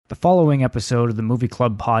The following episode of the Movie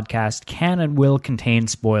Club podcast can and will contain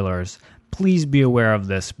spoilers. Please be aware of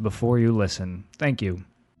this before you listen. Thank you.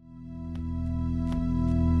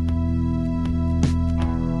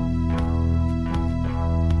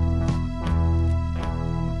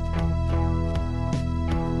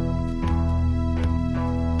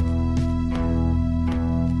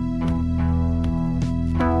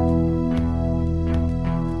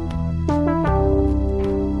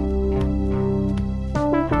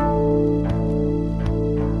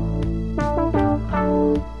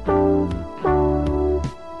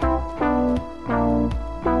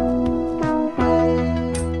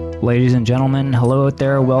 Ladies and gentlemen, hello out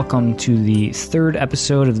there. Welcome to the third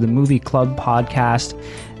episode of the Movie Club podcast.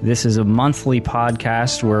 This is a monthly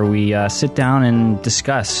podcast where we sit down and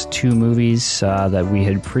discuss two movies that we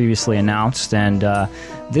had previously announced. And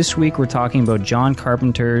this week we're talking about John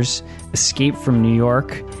Carpenter's Escape from New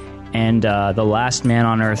York and The Last Man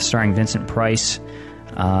on Earth starring Vincent Price.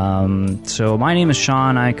 So my name is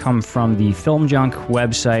Sean. I come from the Film Junk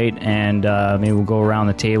website, and maybe we'll go around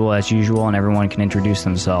the table as usual and everyone can introduce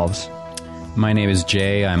themselves. My name is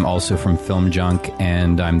Jay. I'm also from Film Junk,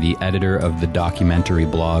 and I'm the editor of the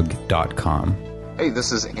documentaryblog.com. Hey,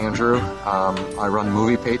 this is Andrew. I run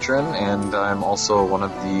Movie Patron, and I'm also one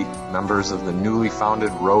of the members of the newly founded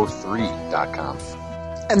Row3.com.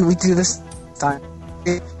 And we do this time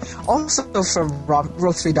also from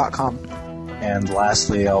Row3.com. And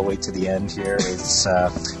lastly, I'll wait to the end here, is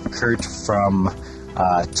Kurt from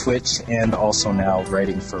Twitch and also now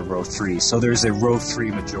writing for Row3. So there's a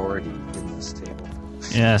Row3 majority in this table.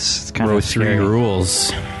 Yes, it's kind Row of scary. 3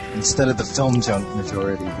 rules. Instead of the Film Junk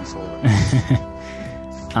majority before.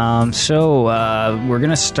 So we're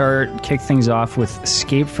going to kick things off with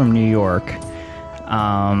Escape from New York.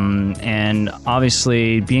 And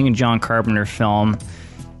obviously, being a John Carpenter film,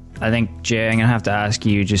 I think, Jay, I'm going to have to ask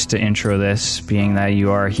you just to intro this, being that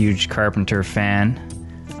you are a huge Carpenter fan.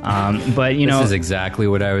 But, you know... This is exactly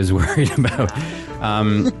what I was worried about.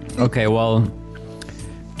 Okay, well,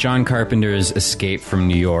 John Carpenter's Escape from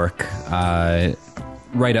New York,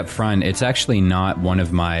 right up front, it's actually not one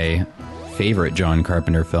of my favorite John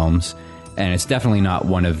Carpenter films, and it's definitely not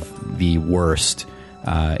one of the worst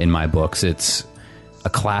in my books. It's a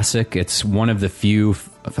classic. It's one of the few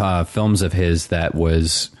films of his that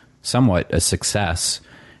was somewhat a success,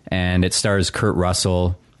 and it stars Kurt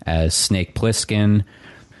Russell as Snake Plissken.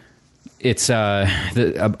 It's a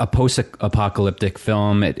post-apocalyptic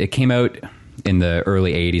film. It came out in the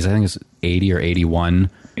early 80s. I think it's 80 or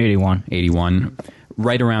 81. 81.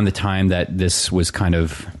 Right around the time that this was kind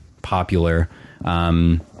of popular.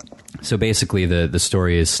 So basically the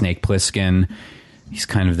story is Snake Plissken. He's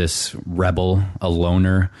kind of this rebel, a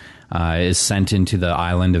loner, is sent into the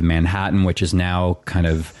island of Manhattan, which is now kind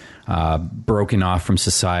of broken off from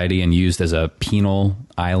society and used as a penal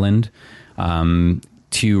island,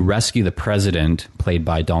 to rescue the president, played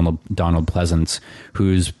by Donald Pleasance,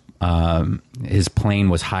 whose his plane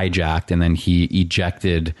was hijacked and then he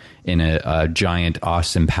ejected in a giant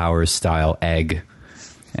Austin Powers style egg.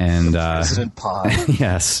 And President Pod.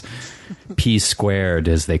 Yes, P squared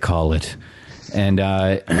as they call it. And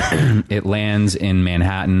it lands in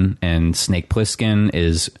Manhattan, and Snake Plissken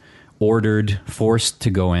is forced to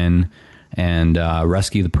go in and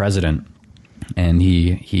rescue the president. And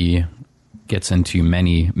he gets into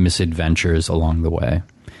many misadventures along the way.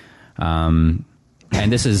 And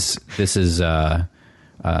this is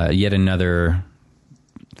yet another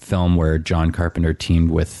film where John Carpenter teamed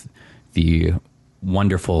with the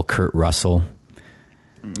wonderful Kurt Russell.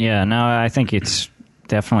 Yeah, no, I think it's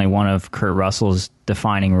definitely one of Kurt Russell's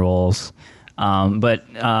defining roles. But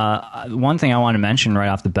one thing I want to mention right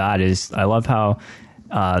off the bat is I love how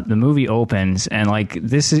the movie opens, and like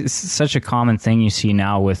this is such a common thing you see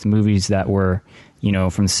now with movies that were, you know,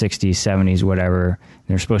 from the 60s, 70s, whatever.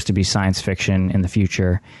 They're supposed to be science fiction in the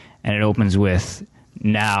future, and it opens with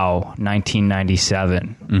now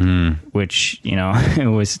 1997, which, you know, it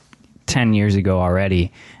was 10 years ago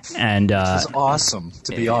already. And Which is awesome,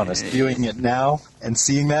 to be honest. Viewing it now and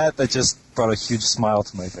seeing that just brought a huge smile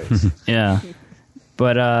to my face. Yeah.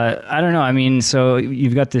 But I don't know. I mean, so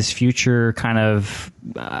you've got this future kind of,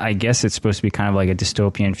 I guess it's supposed to be kind of like a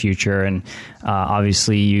dystopian future. And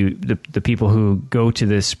obviously the people who go to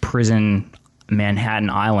this prison Manhattan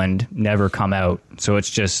Island never come out. So it's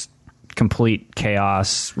just complete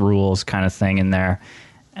chaos rules kind of thing in there.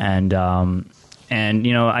 And,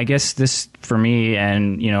 you know, I guess this for me,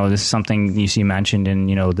 and, you know, this is something you see mentioned in,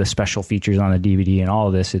 you know, the special features on the DVD and all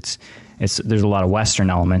of this. There's a lot of Western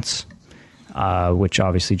elements, which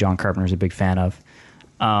obviously John Carpenter is a big fan of.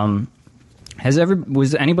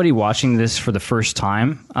 Was anybody watching this for the first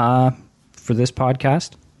time for this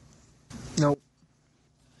podcast? No.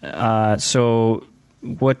 So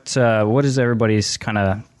what is everybody's kind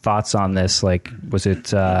of thoughts on this? Like, was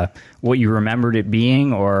it what you remembered it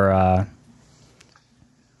being, or?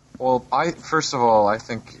 Well, first of all, I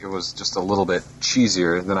think it was just a little bit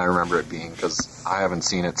cheesier than I remember it being, because I haven't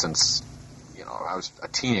seen it since, I was a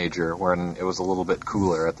teenager when it was a little bit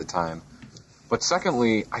cooler at the time. But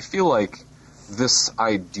secondly, I feel like this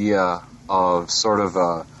idea of sort of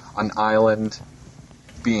an island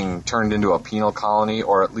being turned into a penal colony,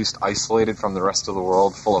 or at least isolated from the rest of the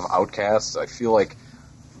world, full of outcasts, I feel like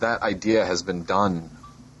that idea has been done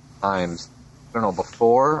times, I don't know,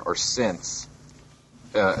 before or since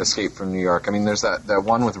Escape from New York. I mean, there's that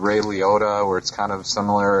one with Ray Liotta where it's kind of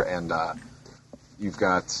similar, and you've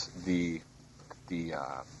got the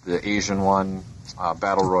Asian one,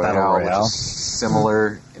 Battle Royale, which is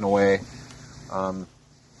similar in a way. And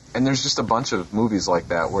there's just a bunch of movies like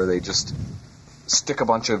that where they just stick a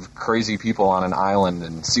bunch of crazy people on an island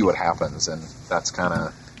and see what happens, and that's kind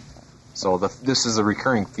of... So this is a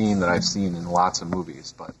recurring theme that I've seen in lots of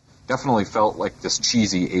movies, but definitely felt like this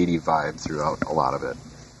cheesy 80 vibe throughout a lot of it.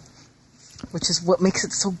 Which is what makes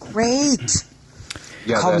it so great.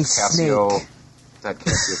 Yeah, Call that me Casio, Snake. that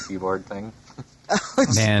Casio keyboard thing.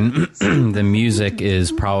 Man, the music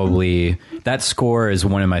is probably... That score is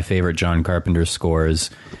one of my favorite John Carpenter scores,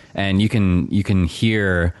 and you can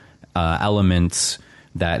hear elements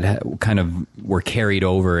that kind of were carried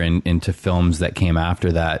over into films that came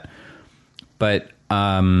after that. But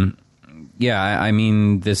yeah, I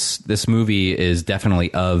mean, this movie is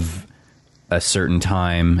definitely of a certain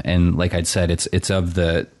time, and like I'd said, it's of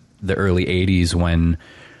the early 80s when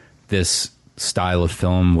this style of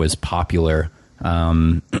film was popular.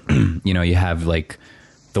 You have like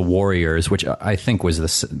The Warriors, which I think was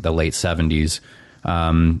the late 70s,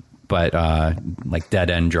 but like Dead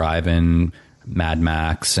End Drive-In, Mad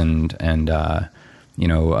Max, and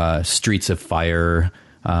Streets of Fire,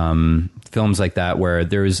 films like that, where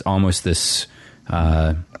there's almost this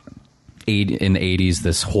in the 80s,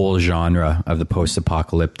 this whole genre of the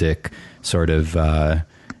post-apocalyptic sort of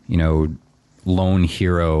lone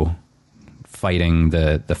hero fighting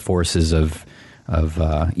the forces of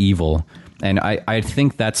evil. And I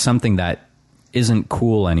think that's something that isn't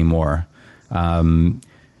cool anymore.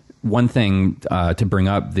 One thing to bring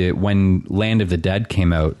up, when Land of the Dead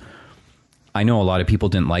came out, I know a lot of people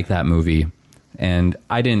didn't like that movie, and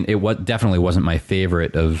I didn't. Definitely wasn't my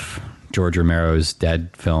favorite of George Romero's Dead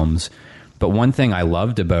films. But one thing I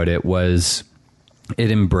loved about it was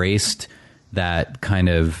it embraced that kind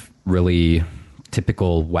of really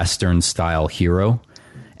typical Western style hero.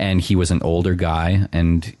 And he was an older guy,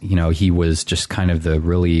 and he was just kind of the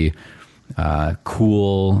really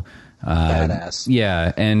cool, badass.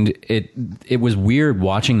 Yeah, and it was weird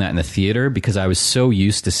watching that in the theater, because I was so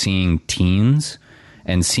used to seeing teens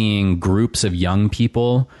and seeing groups of young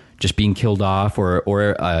people just being killed off, or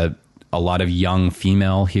a lot of young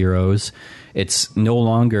female heroes. It's no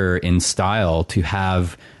longer in style to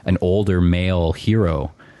have an older male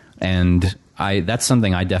hero, and that's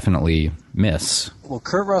something I definitely miss. Well,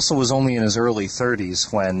 Kurt Russell was only in his early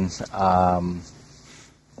 30s when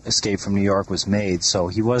Escape from New York was made, so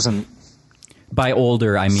he wasn't... By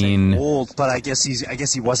older, I mean... old, but I guess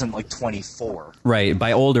he wasn't like 24. Right.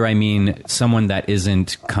 By older, I mean someone that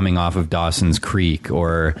isn't coming off of Dawson's Creek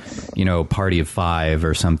or, Party of Five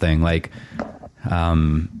or something. Like,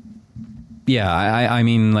 yeah, I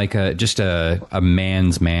mean like just a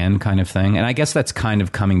man's man kind of thing. And I guess that's kind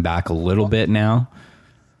of coming back a little bit now.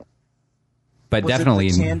 But was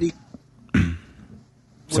definitely... Sorry?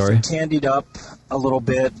 Was it candied up a little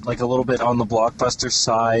bit on the blockbuster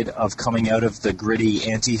side of coming out of the gritty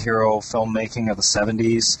anti-hero filmmaking of the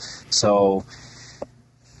 70s? So,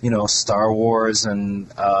 Star Wars, and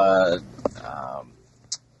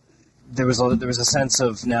there was a sense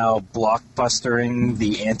of now blockbustering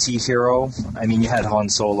the anti-hero. I mean, you had Han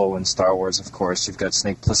Solo in Star Wars, of course. You've got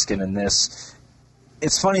Snake Plissken in this.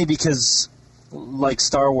 It's funny because, like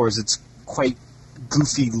Star Wars, it's quite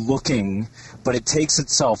goofy looking, but it takes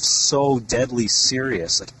itself so deadly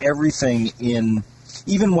serious. Like everything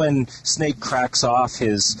even when Snake cracks off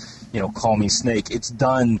his, call me Snake, it's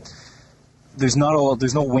done. There's no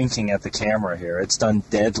winking at the camera here. It's done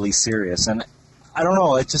deadly serious, and I don't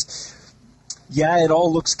know. It just, it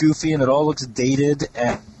all looks goofy and it all looks dated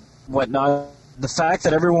and whatnot. The fact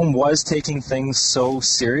that everyone was taking things so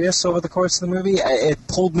serious over the course of the movie, it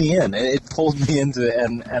pulled me in. It pulled me into it,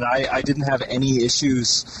 and I didn't have any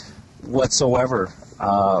issues whatsoever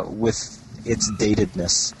with its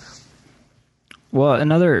datedness. Well,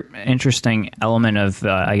 another interesting element of,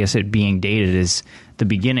 I guess, it being dated is the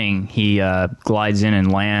beginning. He glides in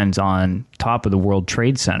and lands on top of the World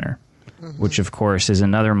Trade Center, which, of course, is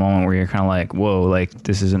another moment where you're kind of like, whoa, like,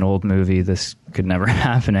 this is an old movie. This could never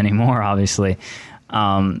happen anymore, obviously.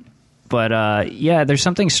 But there's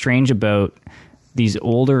something strange about these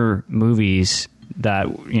older movies that,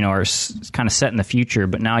 are kind of set in the future,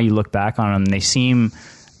 but now you look back on them, they seem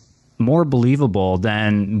more believable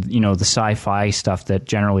than the sci-fi stuff that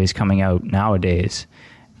generally is coming out nowadays.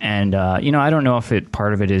 And I don't know if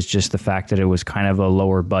part of it is just the fact that it was kind of a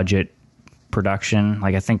lower budget production.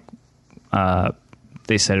 Like, I think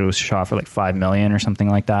they said it was shot for like $5 million or something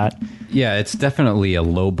like that. Yeah, it's definitely a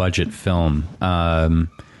low budget film.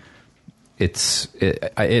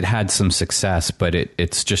 It had some success, but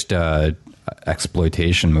it's just a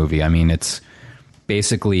exploitation movie. I mean, it's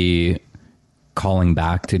basically calling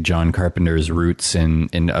back to John Carpenter's roots in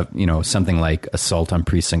something like Assault on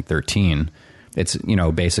Precinct 13. It's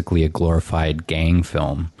basically a glorified gang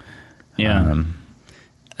film. Yeah.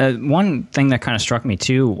 One thing that kind of struck me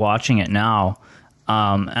too, watching it now,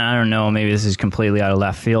 and I don't know, maybe this is completely out of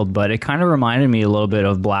left field, but it kind of reminded me a little bit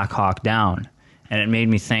of Black Hawk Down, and it made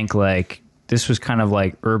me think like this was kind of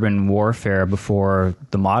like urban warfare before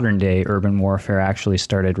the modern day urban warfare actually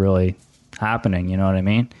started really happening. You know what I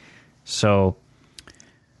mean? So,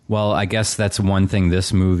 well, I guess that's one thing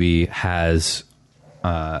this movie has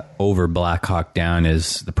over Black Hawk Down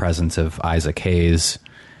is the presence of Isaac Hayes,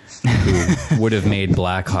 who would have made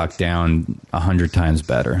Black Hawk Down 100 times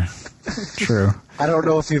better. True. I don't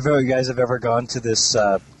know if you guys have ever gone to this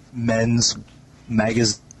men's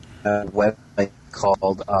magazine website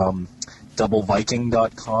called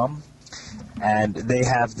doubleviking.com. And they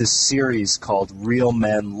have this series called Real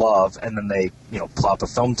Men Love, and then they, plop a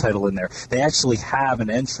film title in there. They actually have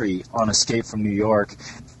an entry on Escape from New York,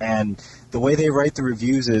 and the way they write the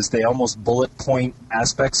reviews is they almost bullet point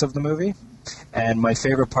aspects of the movie. And my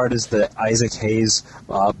favorite part is the Isaac Hayes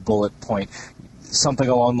bullet point. Something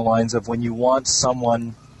along the lines of, when you want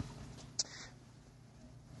someone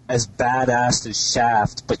as badass as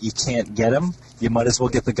Shaft, but you can't get him, you might as well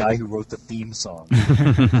get the guy who wrote the theme song.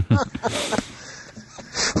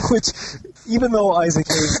 Which, even though Isaac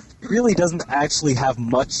Hayes really doesn't actually have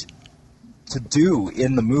much to do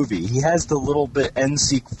in the movie, he has the little bit end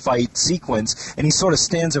fight sequence, and he sort of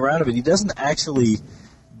stands around of it. He doesn't actually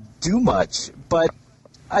do much, but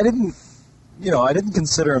I didn't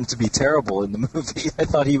consider him to be terrible in the movie. I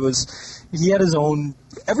thought he had his own,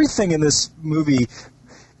 everything in this movie.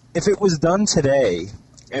 If it was done today,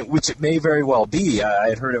 which it may very well be, I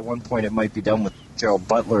had heard at one point it might be done with Gerald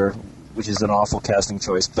Butler, which is an awful casting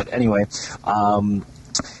choice. But anyway,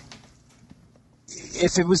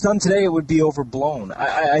 if it was done today, it would be overblown.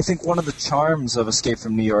 I think one of the charms of Escape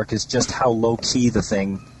from New York is just how low-key the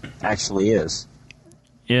thing actually is.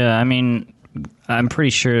 Yeah, I mean, I'm pretty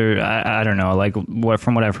sure, I don't know, like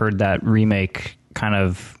from what I've heard, that remake kind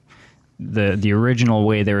of, the original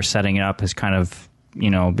way they were setting it up has kind of,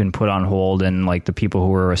 been put on hold, and like the people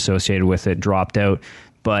who were associated with it dropped out.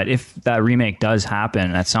 But if that remake does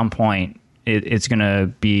happen at some point, it's going to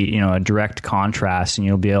be, a direct contrast, and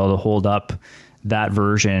you'll be able to hold up that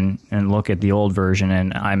version and look at the old version.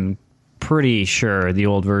 And I'm pretty sure the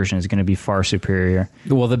old version is going to be far superior.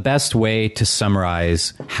 Well, the best way to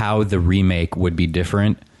summarize how the remake would be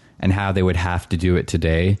different and how they would have to do it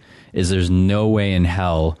today is there's no way in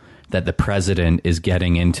hell that the president is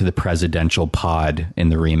getting into the presidential pod in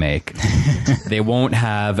the remake. They won't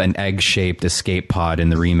have an egg-shaped escape pod in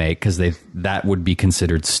the remake because that would be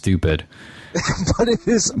considered stupid. But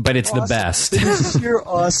it's awesome. The best. It is pure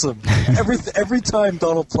awesome. Every time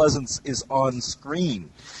Donald Pleasance is on screen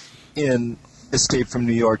in Escape from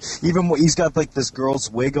New York, even when he's got like this girl's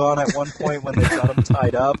wig on at one point when they've got him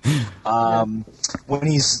tied up, when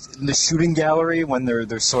he's in the shooting gallery when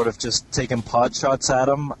they're sort of just taking pot shots at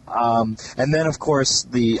him, and then of course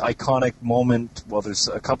the iconic moment. Well, there's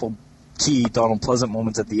a couple key Donald Pleasant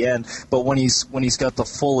moments at the end, but when he's got the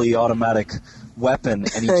fully automatic weapon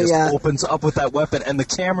and he just opens up with that weapon, and the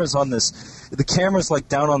camera's like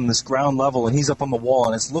down on this ground level, and he's up on the wall,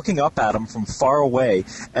 and it's looking up at him from far away,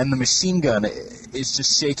 and the machine gun is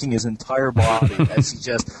just shaking his entire body as he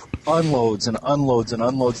just unloads and unloads and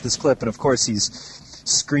unloads this clip. And of course he's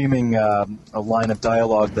screaming a line of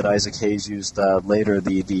dialogue that Isaac Hayes used later,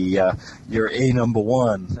 the "You're A number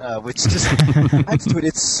one," which just adds to it.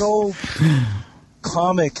 It's so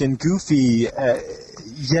comic and goofy,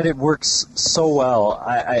 yet it works so well.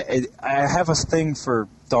 I have a thing for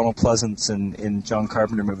Donald Pleasance in John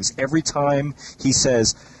Carpenter movies. Every time he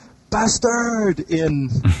says "bastard" in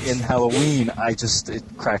Halloween, it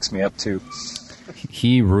cracks me up too.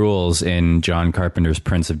 he rules in John Carpenter's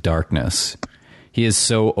Prince of Darkness. He is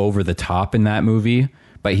so over the top in that movie,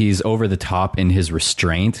 but he's over the top in his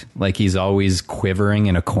restraint. Like, he's always quivering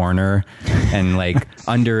in a corner and like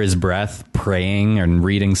under his breath praying and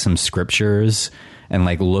reading some scriptures and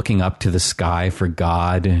like looking up to the sky for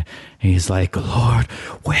God. And he's like, Lord,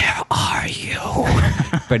 where are you?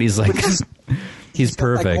 But he's like, he's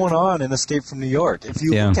perfect. That going on in Escape from New York. If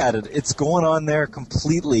you look at it, it's going on there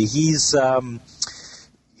completely. He's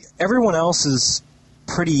everyone else is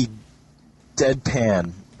pretty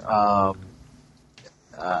deadpan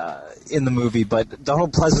in the movie, but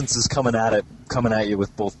Donald Pleasance is coming at you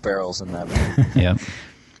with both barrels in that movie. Yeah.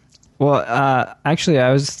 Well, actually,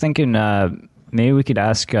 I was thinking maybe we could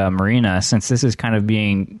ask Marina, since this is kind of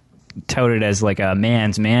being touted as like a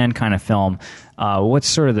man's man kind of film. What's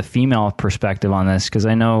sort of the female perspective on this? Because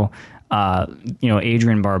I know,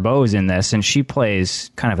 Adrienne Barbeau is in this, and she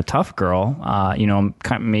plays kind of a tough girl.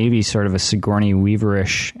 Maybe sort of a Sigourney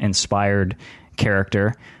Weaver-ish inspired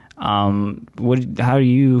character. How do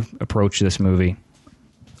you approach this movie?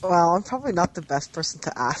 Well, I'm probably not the best person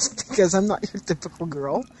to ask because I'm not your typical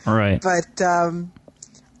girl. Right. But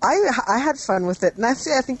I had fun with it, and I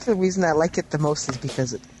think the reason I like it the most is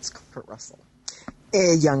because it's Kurt Russell.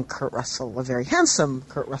 A young Kurt Russell, a very handsome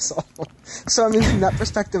Kurt Russell. So, I mean, from that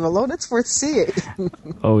perspective alone, it's worth seeing.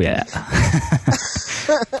 Oh, yeah.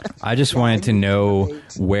 I just wanted to know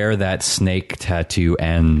where that snake tattoo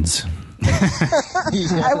ends.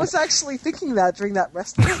 I was actually thinking that during that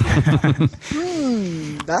restaurant.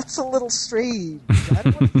 That's a little strange. I don't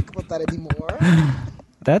want to think about that anymore.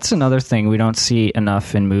 That's another thing we don't see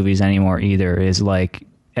enough in movies anymore either, is like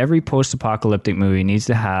every post-apocalyptic movie needs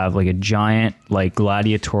to have like a giant like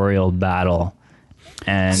gladiatorial battle.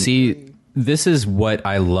 And see, this is what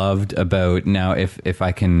I loved about, now if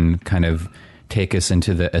I can kind of take us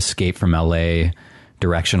into the Escape from LA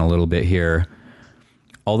direction a little bit here.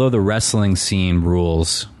 Although the wrestling scene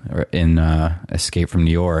rules in Escape from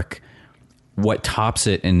New York, what tops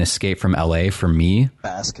it in Escape from LA for me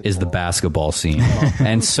is the basketball scene.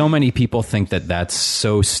 And so many people think that that's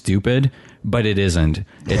so stupid, but it isn't.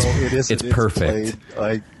 It's perfect.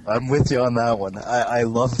 I'm with you on that one. I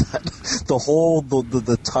love that. The whole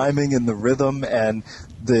the timing and the rhythm and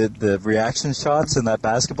the reaction shots in that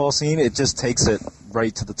basketball scene, it just takes it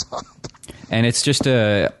right to the top. And it's just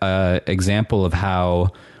a example of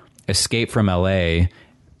how Escape from LA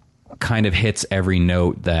kind of hits every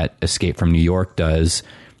note that Escape from New York does.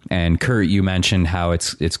 And Kurt, you mentioned how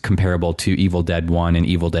it's comparable to Evil Dead 1 and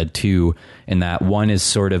Evil Dead 2, in that one is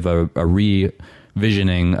sort of a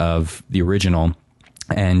revisioning of the original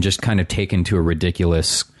and just kind of taken to a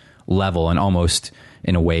ridiculous level and almost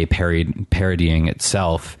in a way parodying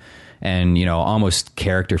itself. And, almost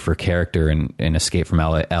character for character in Escape from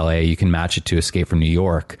LA, you can match it to Escape from New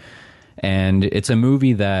York. And it's a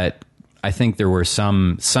movie that I think there were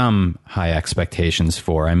some high expectations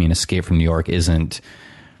for. I mean, Escape from New York isn't,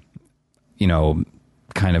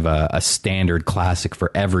 kind of a standard classic for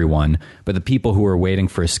everyone. But the people who were waiting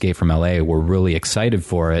for Escape from LA were really excited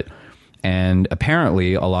for it. And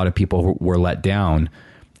apparently a lot of people were let down.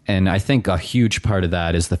 And I think a huge part of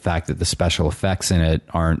that is the fact that the special effects in it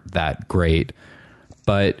aren't that great.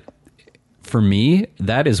 But for me,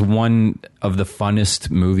 that is one of the funnest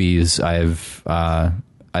movies I've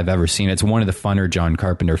ever seen. It's one of the funner John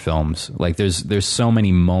Carpenter films. Like there's so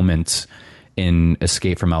many moments in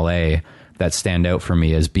Escape from LA that stand out for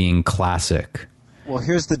me as being classic. Well,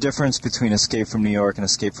 here's the difference between Escape from New York and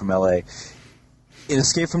Escape from LA. In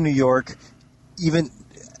Escape from New York, even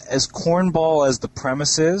as cornball as the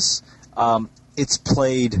premise is, it's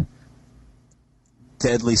played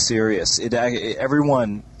deadly serious.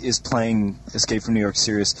 Everyone is playing Escape from New York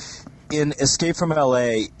serious. In Escape from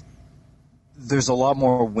LA, there's a lot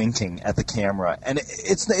more winking at the camera, and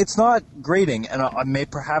it's not grating.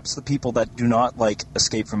 And perhaps the people that do not like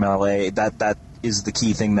Escape from LA, that is the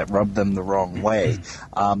key thing that rubbed them the wrong way.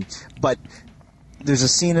 But there's a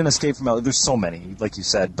scene in Escape from LA. There's so many, like you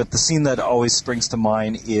said, but the scene that always springs to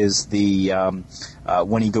mind is the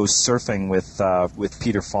when he goes surfing with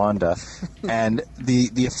Peter Fonda, and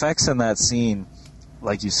the effects in that scene,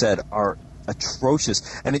 like you said, are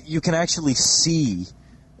atrocious, and you can actually see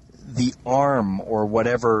the arm or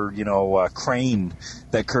whatever crane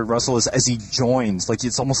that Kurt Russell is as he joins. Like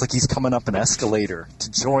it's almost like he's coming up an escalator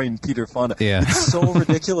to join Peter Fonda. Yeah. It's so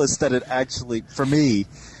ridiculous that it actually, for me,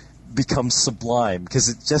 becomes sublime because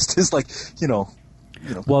it just is like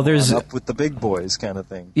well, there's up with the big boys kind of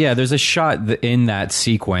thing. Yeah, there's a shot in that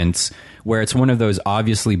sequence where it's one of those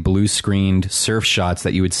obviously blue screened surf shots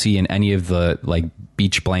that you would see in any of the like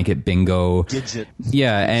beach blanket bingo. Gidget.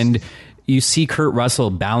 Yeah, and you see Kurt Russell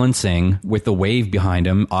balancing with the wave behind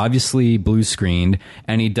him, obviously blue screened,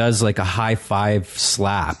 and he does like a high five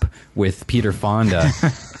slap with Peter Fonda.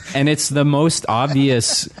 And it's the most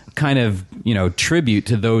obvious kind of, tribute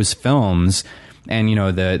to those films. And,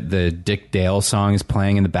 the Dick Dale song is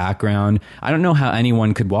playing in the background. I don't know how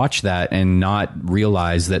anyone could watch that and not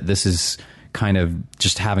realize that this is kind of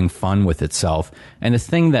just having fun with itself. And the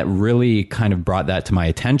thing that really kind of brought that to my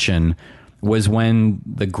attention was when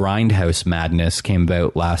the Grindhouse madness came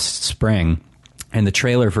about last spring, and the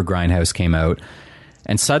trailer for Grindhouse came out,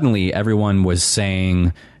 and suddenly everyone was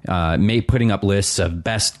saying, putting up lists of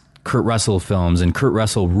best Kurt Russell films, and Kurt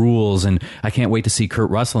Russell rules, and I can't wait to see Kurt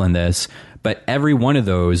Russell in this. But every one of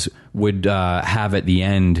those would have at the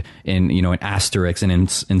end in an asterisk and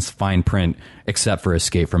in fine print, except for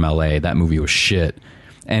Escape from LA. That movie was shit.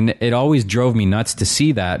 And it always drove me nuts to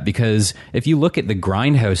see that, because if you look at the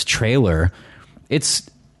Grindhouse trailer, it's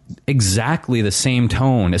exactly the same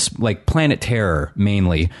tone. It's like Planet Terror,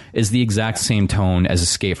 mainly, is the exact same tone as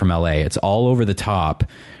Escape from LA. It's all over the top.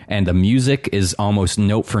 And the music is almost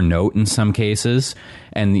note for note in some cases.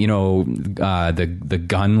 And, the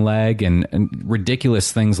gun leg and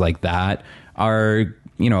ridiculous things like that are,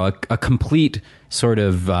 a complete sort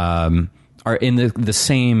of, are in the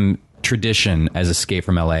same tradition as Escape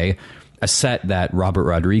from LA, a set that Robert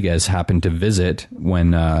Rodriguez happened to visit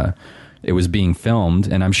when it was being filmed.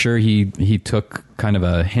 And I'm sure he took kind of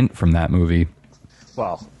a hint from that movie.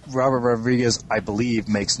 Well, Robert Rodriguez, I believe,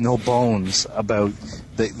 makes no bones about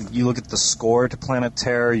you look at the score to Planet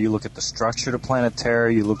Terror, you look at the structure to Planet Terror,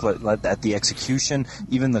 you look at the execution,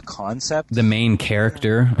 even the concept. The main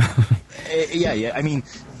character. Yeah. I mean,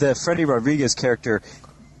 the Freddy Rodriguez character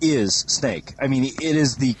is Snake. I mean, it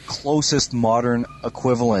is the closest modern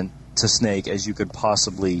equivalent to Snake as you could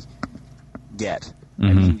possibly get. Mm-hmm.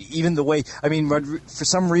 I mean, even the way... for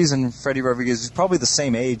some reason, Freddy Rodriguez is probably the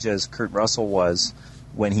same age as Kurt Russell was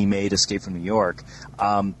when he made Escape from New York.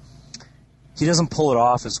 He doesn't pull it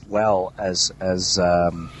off as well as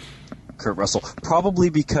Kurt Russell. Probably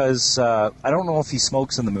because... I don't know if he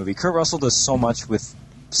smokes in the movie. Kurt Russell does so much with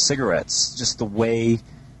cigarettes. Just the way...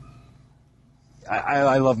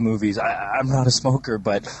 I love movies. I'm not a smoker,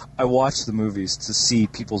 but I watch the movies to see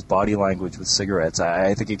people's body language with cigarettes.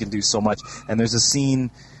 I think it can do so much. And there's a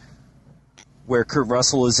scene where Kurt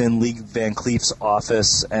Russell is in Lee Van Cleef's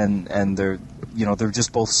office, and they're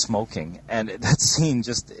just both smoking. And that scene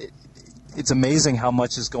it's amazing how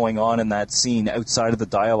much is going on in that scene outside of the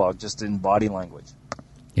dialogue, just in body language.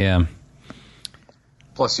 Yeah.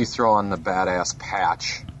 Plus, you throw on the badass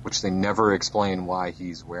patch, which they never explain why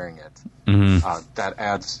he's wearing it. Mm-hmm. That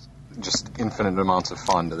adds just infinite amounts of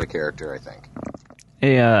fun to the character, I think.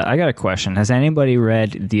 Hey, I got a question. Has anybody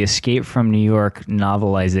read the Escape from New York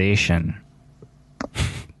novelization?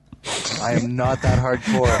 I am not that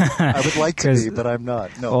hardcore. I would like to be, but I'm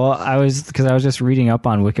not. No. Well, I was just reading up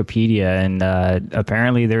on Wikipedia, and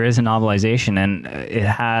apparently there is a novelization, and it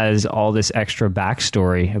has all this extra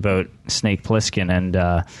backstory about Snake Plissken, and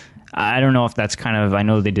I don't know if that's kind of... I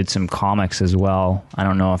know they did some comics as well. I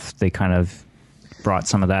don't know if they kind of brought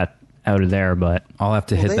some of that out of there, but I'll have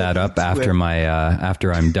to hit that up after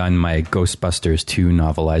after I'm done my Ghostbusters 2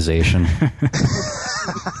 novelization.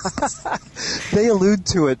 They allude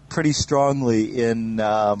to it pretty strongly in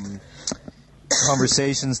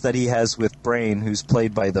conversations that he has with Brain, who's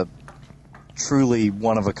played by the truly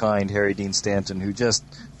one-of-a-kind Harry Dean Stanton, who just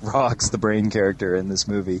rocks the Brain character in this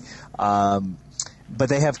movie. But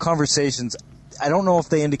they have conversations. I don't know if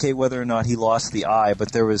they indicate whether or not he lost the eye,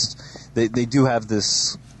 but they do have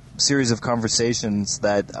this series of conversations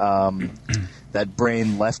that that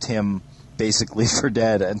Brain left him basically for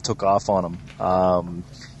dead and took off on him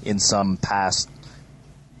in some past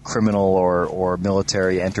criminal or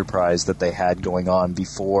military enterprise that they had going on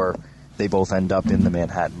before they both end up in the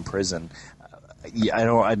Manhattan prison.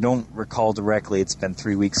 I don't recall directly. It's been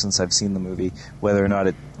 3 weeks since I've seen the movie, whether or not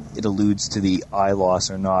it alludes to the eye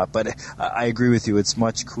loss or not. But I agree with you. It's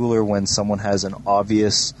much cooler when someone has an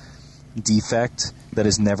obvious defect that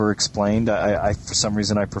is never explained. I for some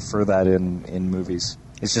reason, I prefer that in movies.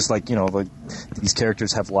 It's just like, these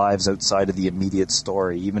characters have lives outside of the immediate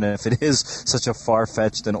story, even if it is such a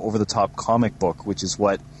far-fetched and over-the-top comic book, which is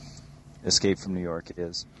what Escape from New York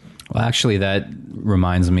is. Well, actually, that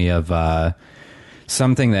reminds me of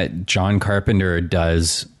something that John Carpenter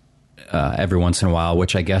does every once in a while,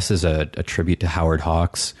 which I guess is a tribute to Howard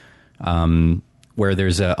Hawks, where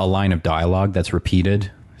there's a line of dialogue that's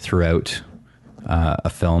repeated throughout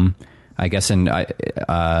a film. I guess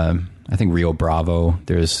I think Rio Bravo,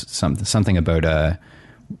 there's something about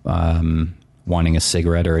wanting a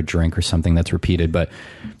cigarette or a drink or something that's repeated. But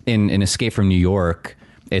in Escape from New York,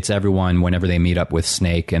 it's everyone whenever they meet up with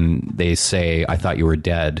Snake and they say, "I thought you were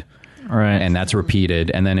dead." Right. And that's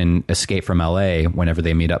repeated. And then in Escape from LA, whenever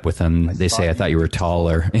they meet up with him, they say, "I thought you were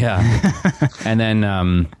taller." Yeah. And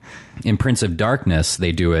then in Prince of Darkness,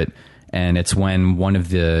 they do it. And it's when one of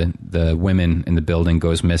the women in the building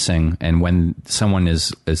goes missing. And when someone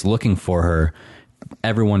is looking for her,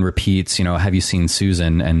 everyone repeats, "Have you seen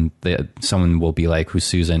Susan?" And someone will be like, "Who's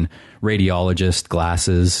Susan?" Radiologist,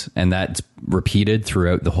 glasses. And that's repeated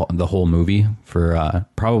throughout the whole movie for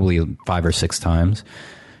probably 5 or 6 times.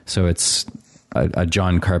 So it's a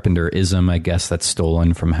John Carpenter-ism, I guess, that's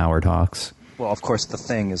stolen from Howard Hawks. Well, of course, The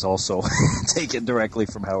Thing is also taken directly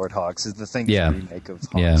from Howard Hawks. The Thing is a remake of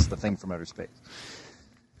Hawks, Yeah. The Thing from Outer Space.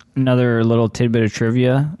 Another little tidbit of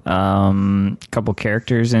trivia. A couple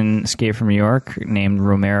characters in Escape from New York named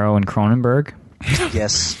Romero and Cronenberg.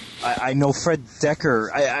 Yes. I know Fred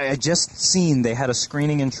Decker. I just seen they had a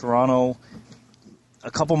screening in Toronto a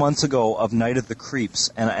couple months ago of Night of the Creeps,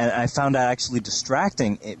 and I found that actually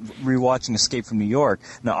distracting rewatching Escape from New York.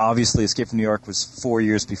 Now, obviously, Escape from New York was 4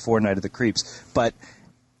 years before Night of the Creeps, but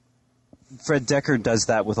Fred Decker does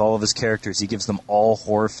that with all of his characters. He gives them all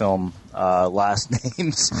horror film last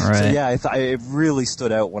names. Right. So yeah, it really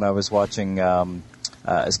stood out when I was watching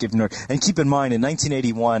Escape from New York. And keep in mind, in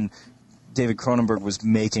 1981, David Cronenberg was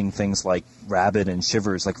making things like Rabid and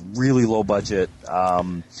Shivers, like really low budget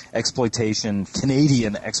exploitation,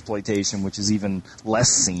 Canadian exploitation, which is even less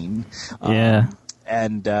seen. Yeah.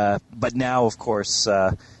 But now, of course,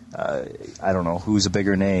 I don't know who's a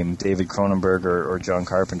bigger name, David Cronenberg or John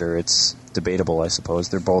Carpenter. It's debatable, I suppose.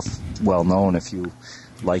 They're both well known if you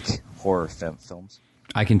like horror films.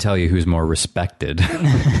 I can tell you who's more respected.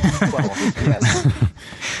 Well, yes.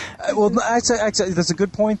 Actually, that's a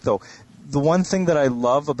good point, though. The one thing that I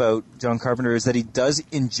love about John Carpenter is that he does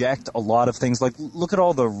inject a lot of things. Like, look at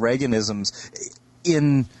all the Reaganisms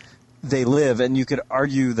in They Live, and you could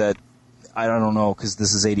argue that, I don't know, because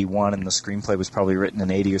this is 81 and the screenplay was probably written in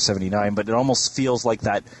 80 or 79, but it almost feels like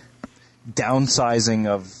that downsizing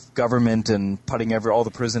of government and putting all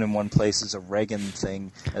the prison in one place is a Reagan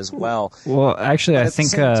thing as well. Well, actually, I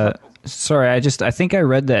think... I think I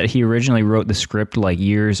read that he originally wrote the script like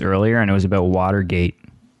years earlier, and it was about Watergate.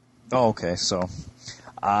 Oh, okay. So,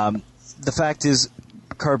 the fact is,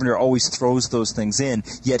 Carpenter always throws those things in,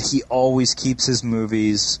 yet he always keeps his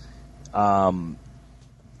movies, fully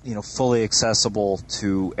accessible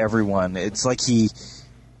to everyone. It's like he,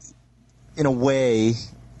 in a way,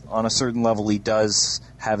 on a certain level, he does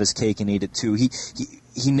have his cake and eat it too. He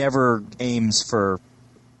never aims for,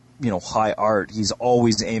 high art. He's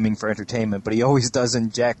always aiming for entertainment, but he always does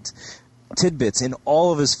inject tidbits in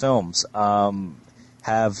all of his films.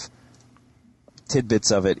 Have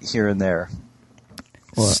tidbits of it here and there.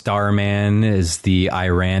 Starman is the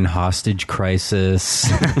Iran hostage crisis.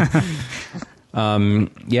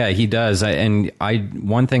 Yeah, he does.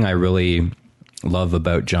 One thing I really love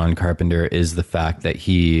about John Carpenter is the fact that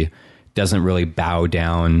he doesn't really bow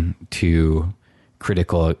down to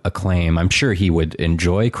critical acclaim. I'm sure he would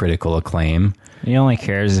enjoy critical acclaim. He only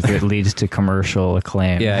cares if it leads to commercial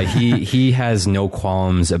acclaim. Yeah, he has no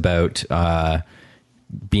qualms about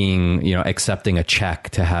accepting a check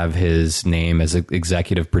to have his name as an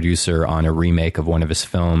executive producer on a remake of one of his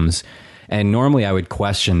films. And normally I would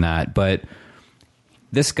question that, but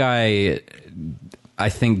this guy, I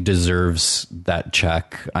think, deserves that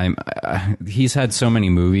check. He's had so many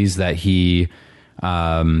movies that he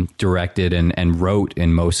directed and wrote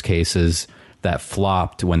in most cases that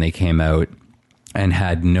flopped when they came out and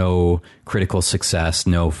had no critical success,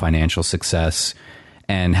 no financial success,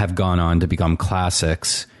 and have gone on to become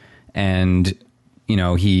classics. And,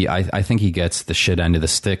 I think he gets the shit end of the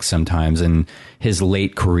stick sometimes. In his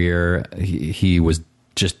late career, he was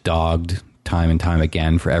just dogged time and time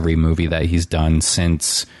again for every movie that he's done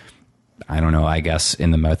since, I don't know, I guess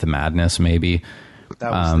In the Mouth of Madness, maybe.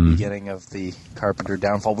 That was the beginning of the Carpenter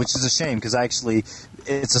downfall, which is a shame because actually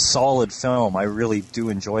it's a solid film. I really do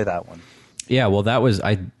enjoy that one. Yeah, well,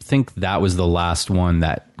 I think that was the last one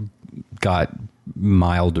that got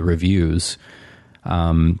mild reviews.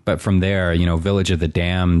 But from there, Village of the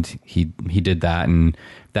Damned, he did that, and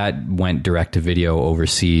that went direct to video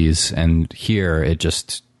overseas, and here it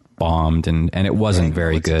just bombed, and it wasn't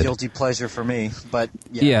very good. It's a guilty pleasure for me, but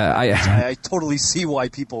I totally see why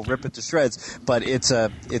people rip it to shreds. But it's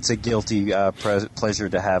a guilty pleasure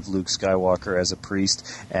to have Luke Skywalker as a priest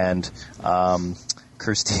and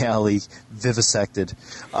Kirstie Alley vivisected.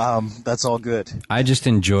 That's all good. I just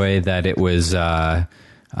enjoy that it was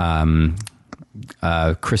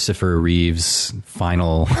Christopher Reeve's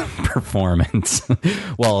final performance.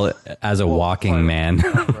 Well, as a walking man.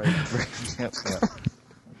 Right. Yep.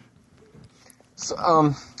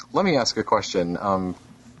 So, let me ask a question.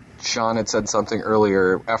 Sean had said something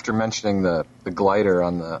earlier after mentioning the glider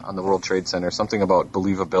on the World Trade Center, something about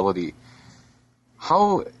believability.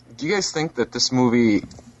 How do you guys think that this movie,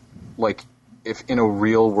 like, if in a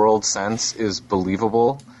real world sense, is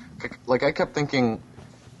believable? Like, I kept thinking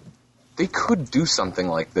they could do something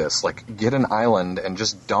like this, like get an island and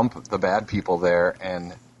just dump the bad people there,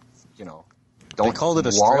 and don't. They called it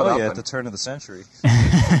Australia at the turn of the century.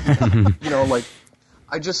 Like,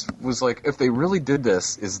 I just was like, if they really did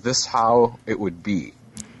this, is this how it would be?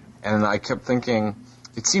 And I kept thinking,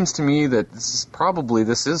 it seems to me that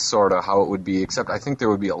this is sort of how it would be, except I think there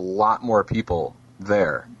would be a lot more people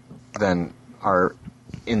there than are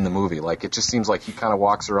in the movie. Like, it just seems like he kind of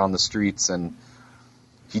walks around the streets and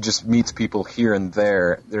he just meets people here and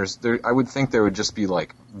there. I would think there would just be,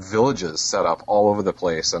 like, villages set up all over the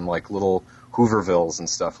place and, like, little Hoovervilles and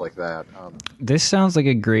stuff like that. This sounds like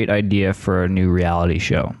a great idea for a new reality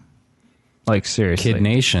show. Like, seriously. Kid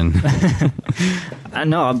Nation.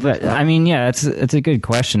 No, but I mean, yeah, it's a good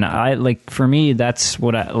question. For me, that's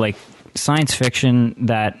what I like. Science fiction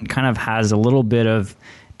that kind of has a little bit of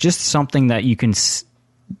just something that you can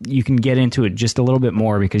get into it just a little bit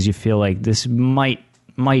more because you feel like this might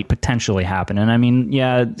potentially happen. And I mean,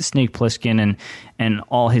 yeah, Snake Plissken and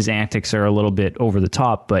all his antics are a little bit over the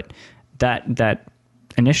top, but that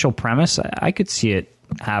initial premise, I could see it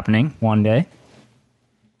happening one day.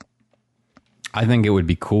 I think it would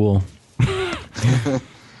be cool.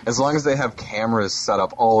 As long as they have cameras set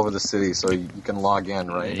up all over the city so you can log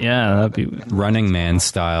in, right? Yeah, that'd be Running Man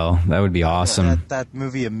style. That would be awesome. That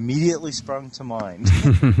movie immediately sprung to mind.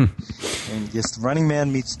 And yes, Running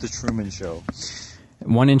Man meets The Truman Show.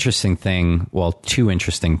 One interesting thing, well, two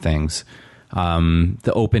interesting things.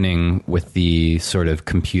 The opening with the sort of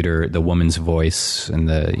computer, the woman's voice and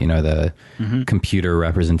the computer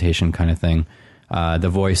representation kind of thing. The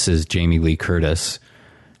voice is Jamie Lee Curtis,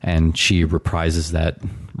 and she reprises that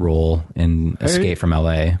role in Escape from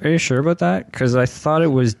L.A. Are you sure about that? Because I thought it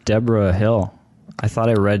was Deborah Hill. I thought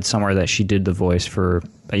I read somewhere that she did the voice for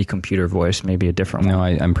a computer voice, maybe a different one. No,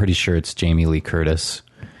 I'm pretty sure it's Jamie Lee Curtis.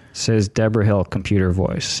 Says Deborah Hill, computer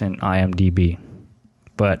voice in IMDb.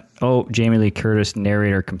 But, Jamie Lee Curtis,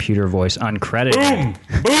 narrator, computer voice, uncredited.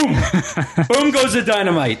 Boom! Boom goes the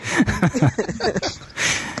dynamite!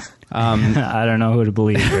 I don't know who to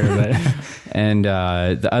believe here, but... And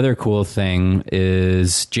the other cool thing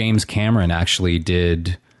is James Cameron actually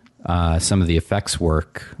did some of the effects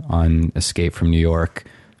work on Escape from New York.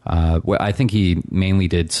 I think he mainly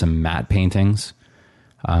did some matte paintings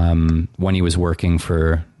when he was working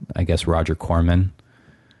for, I guess, Roger Corman.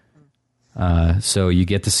 So you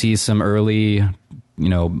get to see some early,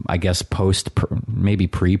 I guess maybe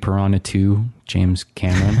pre-Piranha 2 James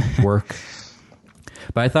Cameron work.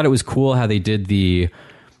 But I thought it was cool how they did the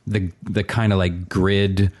kind of like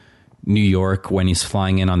grid New York when he's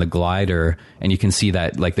flying in on the glider, and you can see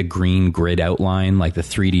that like the green grid outline, like the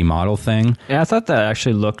 3D model thing. Yeah, I thought that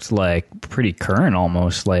actually looked like pretty current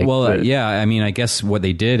almost. Yeah, I mean, I guess what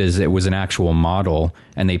they did is it was an actual model,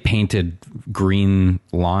 and they painted green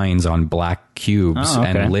lines on black cubes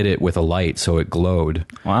and lit it with a light so it glowed.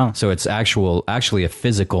 Wow. So it's actually a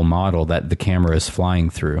physical model that the camera is flying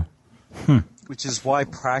through. Which is why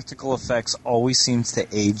practical effects always seems to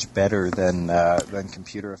age better than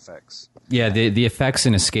computer effects. Yeah, the effects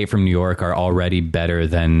in Escape from New York are already better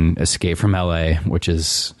than Escape from LA, which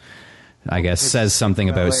is, I guess, says something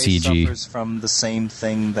about LA CG. Suffers from the same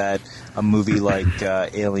thing that a movie like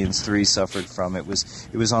Aliens 3 suffered from. It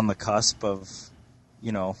was on the cusp of,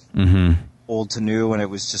 old to new, and it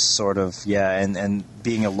was just sort of and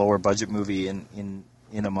being a lower budget movie in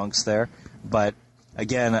amongst there, but.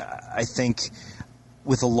 Again, I think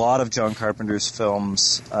with a lot of John Carpenter's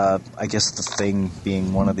films, I guess The Thing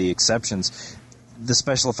being one of the exceptions, the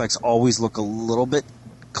special effects always look a little bit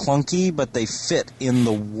clunky, but they fit in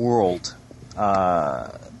the world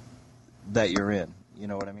that you're in. You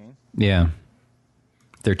know what I mean? Yeah.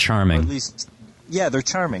 They're charming. Or at least, they're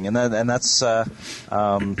charming, and that's what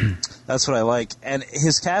I like. And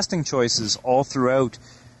his casting choices all throughout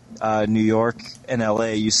New York and LA,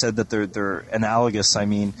 you said that they're analogous. I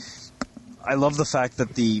mean, I love the fact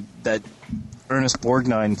that Ernest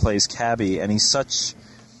Borgnine plays Cabby, and he's such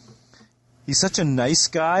a nice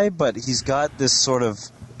guy, but he's got this sort of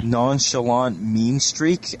nonchalant mean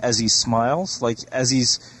streak as he smiles. Like as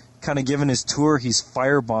he's kind of given his tour, he's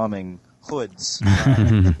firebombing hoods,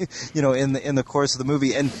 in the course of the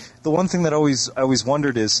movie. And the one thing that I always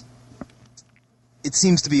wondered is, it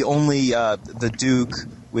seems to be only the Duke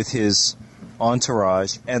with his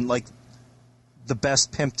entourage and like the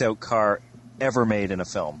best pimped out car ever made in a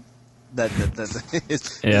film. It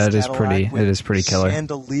is pretty killer.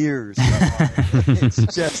 Chandeliers. It's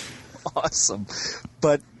just awesome.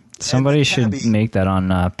 But somebody should make that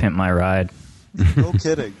on Pimp My Ride. No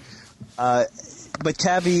kidding. But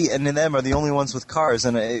Cabby and them are the only ones with cars.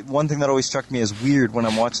 And one thing that always struck me as weird when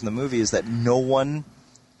I'm watching the movie is that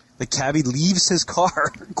the Cabby leaves his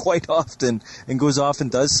car quite often and goes off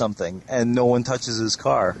and does something, and no one touches his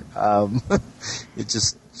car.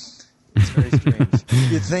 It's very strange.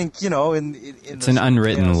 You'd think, it's an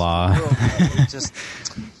unwritten law. World, it just,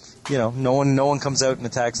 no one comes out and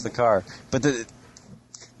attacks the car. But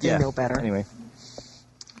They know better. Anyway.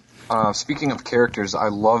 Speaking of characters, I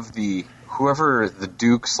love whoever the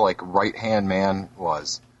Duke's right-hand man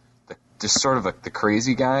was, just sort of the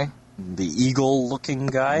crazy guy, the eagle-looking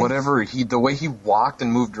guy. Whatever the way he walked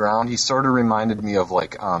and moved around, he sort of reminded me of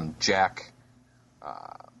Jack,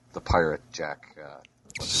 the pirate Jack.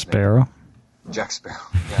 Sparrow. Jack Sparrow.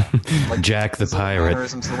 Yeah, Jack the pirate.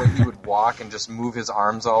 The way he would walk and just move his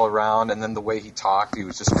arms all around, and then the way he talked, he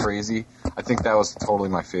was just crazy. I think that was totally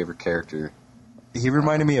my favorite character. He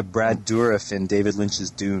reminded me of Brad Dourif in David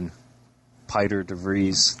Lynch's Dune. Piter de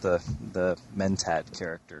Vries, the Mentat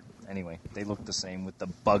character. Anyway, they look the same with the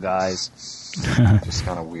bug eyes. Just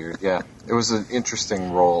kind of weird. Yeah, it was an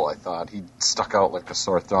interesting role, I thought. He stuck out like a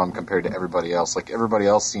sore thumb compared to everybody else. Everybody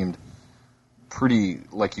else seemed pretty,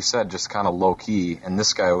 like you said, just kind of low-key, and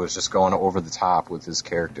this guy was just going over the top with his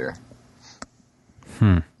character.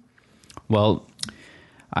 Well,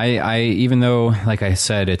 I even though, like I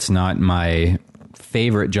said, it's not my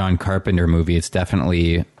favorite John Carpenter movie, it's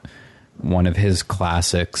definitely one of his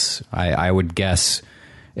classics. I would guess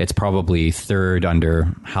it's probably third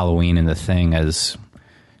under Halloween and The Thing, as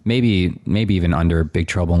maybe even under Big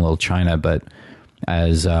Trouble in Little China, but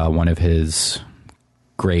as one of his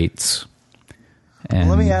greats. And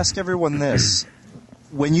let me ask everyone this.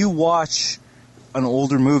 When you watch an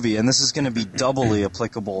older movie, and this is going to be doubly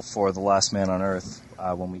applicable for The Last Man on Earth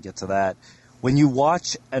when we get to that, when you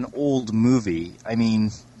watch an old movie, I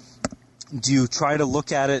mean, do you try to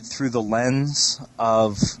look at it through the lens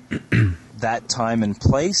of that time and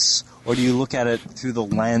place, or do you look at it through the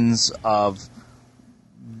lens of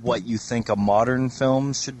what you think a modern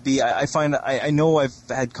film should be? I know I've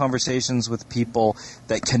had conversations with people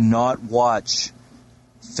that cannot watch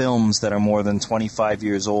films that are more than 25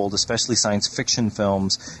 years old, especially science fiction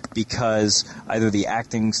films, because either the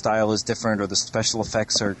acting style is different or the special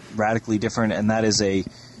effects are radically different, and that is a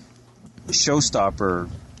showstopper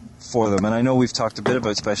for them. And I know we've talked a bit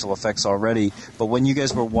about special effects already, but when you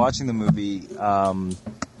guys were watching the movie, how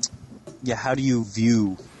do you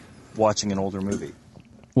view watching an older movie?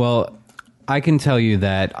 Well, I can tell you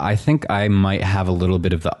that I think I might have a little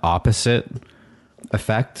bit of the opposite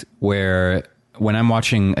effect, where when I'm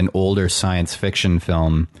watching an older science fiction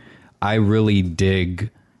film, I really dig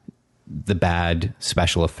the bad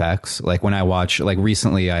special effects. Like when I watch,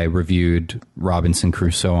 recently I reviewed Robinson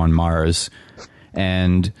Crusoe on Mars,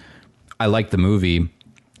 and I liked the movie.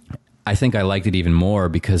 I think I liked it even more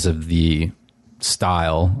because of the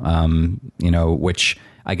style, which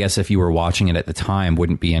I guess if you were watching it at the time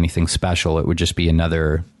wouldn't be anything special. It would just be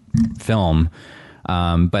another film.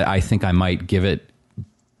 But I think I might give it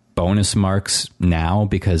bonus marks now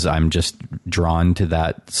because I'm just drawn to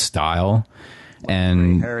that style.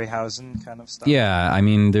 And Harryhausen kind of stuff. Yeah, I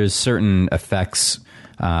mean, there's certain effects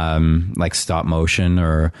like stop motion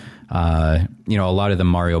or a lot of the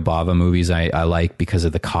Mario Bava movies I like because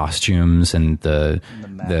of the costumes and the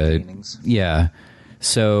paintings. Yeah.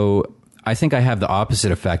 So I think I have the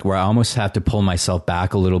opposite effect where I almost have to pull myself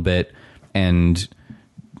back a little bit and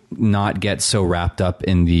not get so wrapped up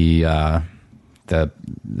in the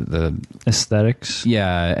aesthetics.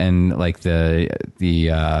 Yeah, and like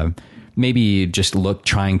the maybe just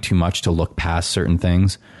trying too much to look past certain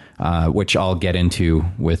things, which I'll get into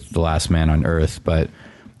with The Last Man on Earth. But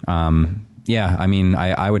I mean,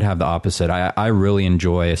 I would have the opposite. I really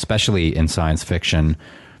enjoy, especially in science fiction,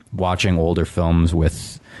 watching older films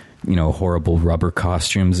with horrible rubber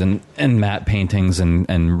costumes and matte paintings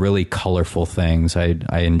and really colorful things.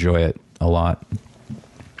 I enjoy it a lot.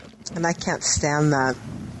 And I can't stand that.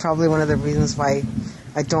 Probably one of the reasons why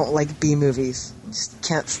I don't like B movies. Just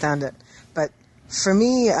can't stand it. But for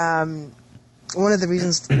me, one of the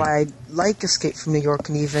reasons why I like Escape from New York,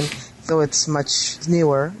 and even though it's much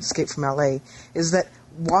newer, Escape from LA, is that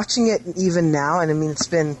watching it even now, and I mean it's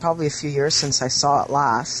been probably a few years since I saw it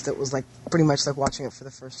last, it was pretty much like watching it for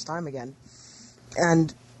the first time again.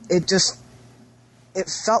 And it just it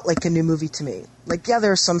felt like a new movie to me. Like, yeah,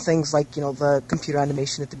 there are some things like, the computer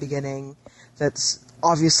animation at the beginning that's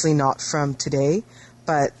obviously not from today,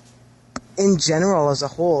 but in general, as a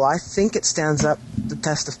whole, I think it stands up the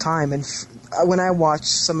test of time. And when I watch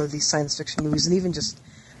some of these science fiction movies, and even just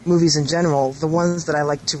movies in general, the ones that I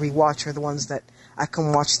like to rewatch are the ones that I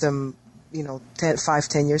can watch them,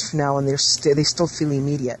 10 years from now, and they still feel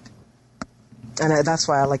immediate. And that's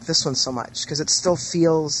why I like this one so much, because it still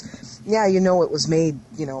feels, it was made,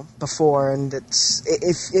 before, and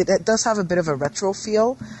it does have a bit of a retro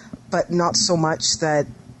feel, but not so much that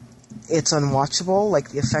it's unwatchable. Like,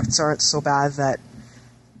 the effects aren't so bad that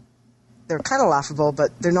they're kind of laughable, but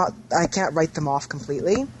they're not, I can't write them off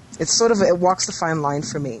completely. It's sort of, it walks the fine line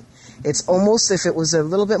for me. It's almost, if it was a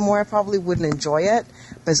little bit more, I probably wouldn't enjoy it,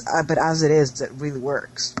 but as it is, it really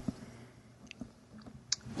works.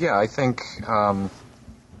 Yeah, I think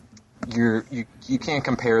you can't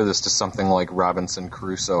compare this to something like Robinson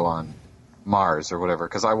Crusoe on Mars or whatever,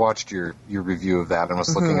 because I watched your review of that and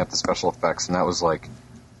was looking at the special effects, and that was like,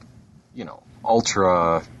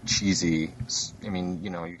 ultra cheesy. I mean,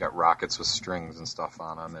 you got rockets with strings and stuff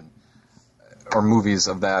on them, or movies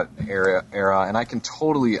of that era, and I can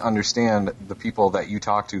totally understand the people that you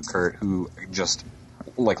talk to, Kurt, who just,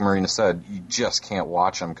 like Marina said, you just can't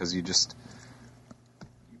watch them because you just,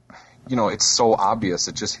 it's so obvious.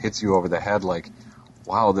 It just hits you over the head like,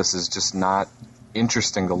 wow, this is just not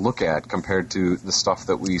interesting to look at compared to the stuff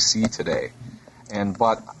that we see today. And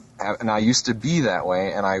I used to be that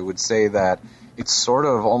way, and I would say that it's sort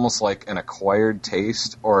of almost like an acquired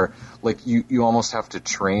taste, or like you almost have to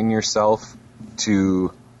train yourself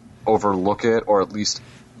to overlook it, or at least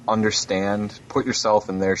put yourself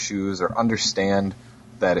in their shoes, or understand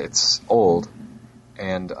that it's old,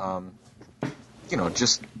 and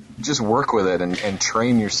just work with it and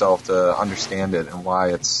train yourself to understand it and why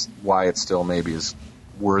it still maybe is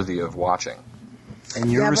worthy of watching.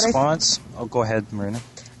 And your response? Go ahead, Marina.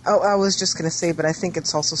 Oh, I was just going to say, but I think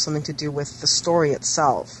it's also something to do with the story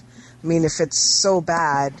itself. I mean, if it's so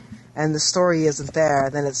bad and the story isn't there,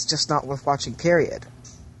 then it's just not worth watching, period.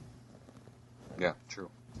 Yeah, true.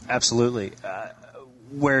 Absolutely.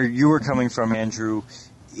 Where you were coming from, Andrew,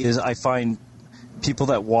 is I find people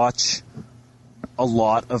that watch a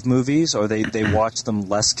lot of movies, or they watch them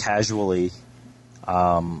less casually,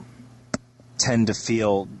 tend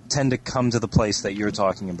to come to the place that you're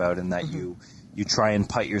talking about, and that you try and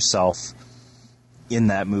put yourself in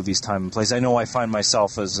that movie's time and place. I know I find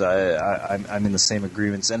myself as I'm in the same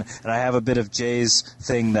agreements, and I have a bit of Jay's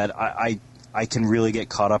thing that I can really get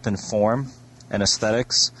caught up in form and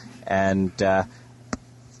aesthetics, and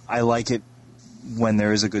I like it when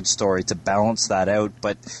there is a good story to balance that out,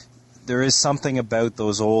 but there is something about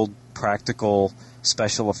those old practical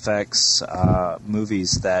special effects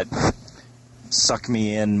movies that suck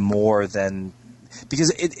me in more than...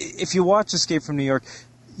 Because if you watch Escape from New York,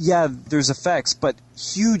 yeah, there's effects, but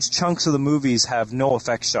huge chunks of the movies have no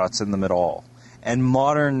effect shots in them at all. And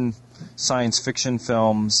modern science fiction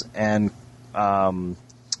films and...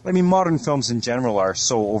 modern films in general are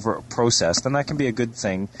so over-processed, and that can be a good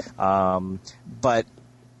thing. But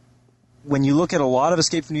when you look at a lot of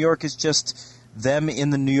Escape from New York, it's just them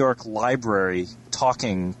in the New York Library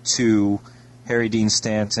talking to Harry Dean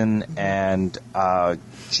Stanton and,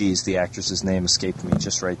 the actress's name escaped me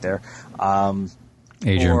just right there.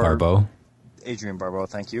 Adrienne Barbeau. Adrienne Barbeau,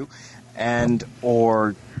 thank you.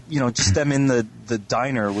 Just them in the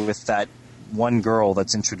diner with that one girl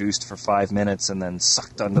that's introduced for 5 minutes and then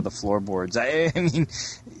sucked under the floorboards. I mean,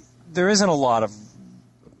 there isn't a lot of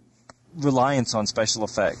reliance on special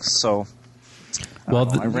effects, so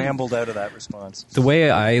I rambled out of that response. The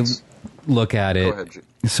way I look at it,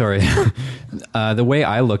 the way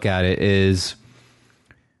I look at it is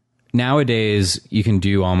nowadays you can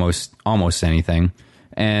do almost anything,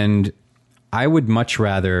 and I would much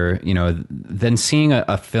rather, than seeing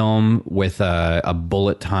a film with a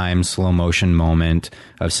bullet time slow motion moment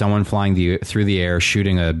of someone flying through the air,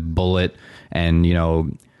 shooting a bullet, and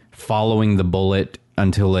following the bullet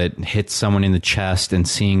until it hits someone in the chest and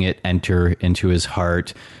seeing it enter into his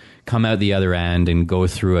heart, come out the other end and go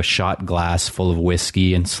through a shot glass full of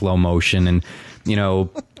whiskey in slow motion, and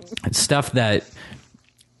stuff that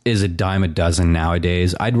is a dime a dozen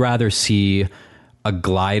nowadays. I'd rather see a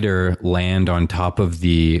glider land on top of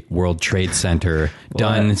the World Trade Center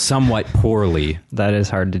done somewhat poorly. That is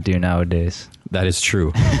hard to do nowadays. That is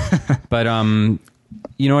true. But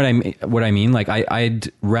you know what I mean? Like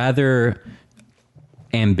I'd rather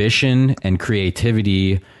ambition and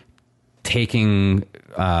creativity taking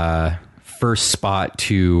first spot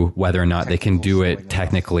to whether or not they can do it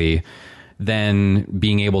technically than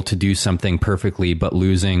being able to do something perfectly but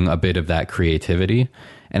losing a bit of that creativity.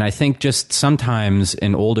 And I think just sometimes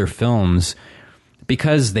in older films,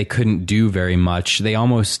 because they couldn't do very much, it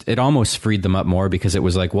almost freed them up more, because it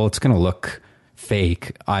was like, well, it's going to look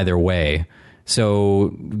fake either way.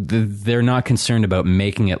 So they're not concerned about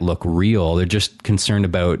making it look real. They're just concerned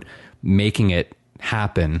about making it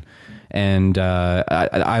happen. And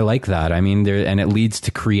I like that. I mean, and it leads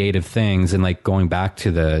to creative things. And like going back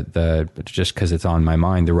to the just because it's on my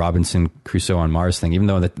mind, the Robinson Crusoe on Mars thing, even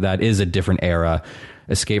though that is a different era,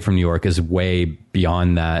 Escape from New York is way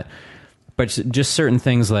beyond that. But just certain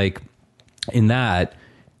things like in that,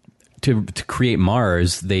 to create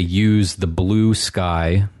Mars, they use the blue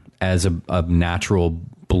sky as a natural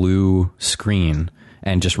blue screen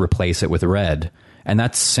and just replace it with red. And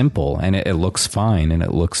that's simple, and it looks fine, and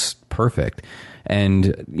it looks perfect.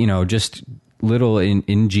 And, just little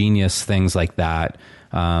ingenious things like that.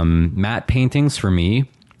 Matte paintings, for me,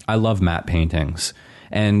 I love matte paintings.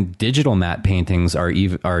 And digital matte paintings are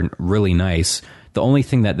really nice. The only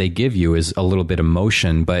thing that they give you is a little bit of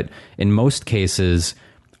motion, but in most cases,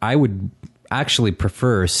 I would actually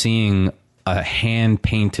prefer seeing a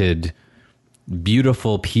hand-painted,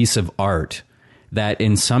 beautiful piece of art that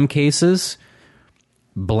in some cases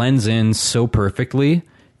blends in so perfectly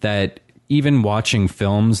that even watching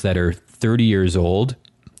films that are 30 years old,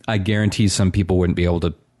 I guarantee some people wouldn't be able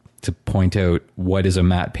to point out what is a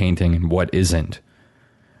matte painting and what isn't.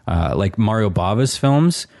 Like Mario Bava's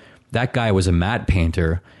films, that guy was a matte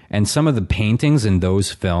painter, and some of the paintings in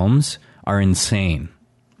those films are insane.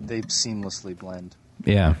 They seamlessly blend.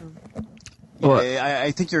 Yeah. Well,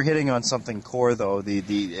 I think you're hitting on something core, though.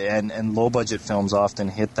 And low budget films often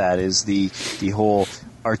hit that, is the whole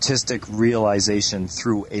artistic realization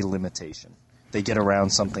through a limitation. They get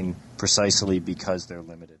around something precisely because they're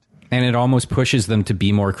limited. And it almost pushes them to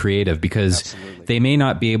be more creative, because Absolutely. They may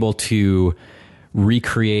not be able to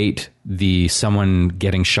recreate someone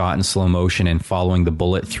getting shot in slow motion and following the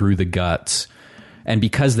bullet through the guts. And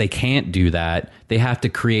because they can't do that, they have to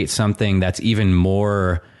create something that's even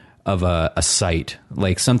more of a sight,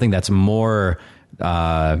 like something that's more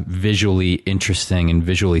visually interesting and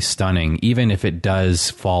visually stunning, even if it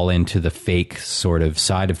does fall into the fake sort of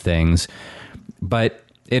side of things. But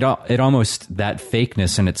it almost, that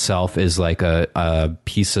fakeness in itself is like a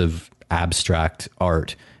piece of abstract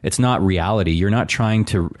art. It's not reality. You're not trying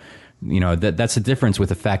to, that's the difference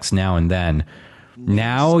with effects now and then.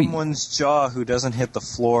 Now, someone's jaw who doesn't hit the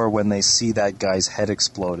floor when they see that guy's head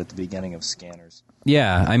explode at the beginning of Scanners.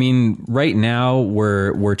 Yeah, I mean, right now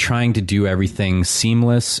we're trying to do everything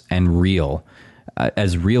seamless and real,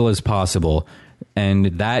 as real as possible, and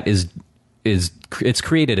that is it's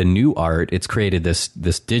created a new art. It's created this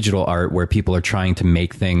digital art where people are trying to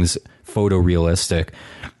make things photorealistic,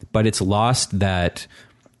 but it's lost that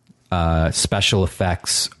special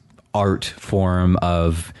effects art form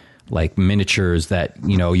of like miniatures that,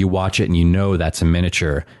 you watch it and that's a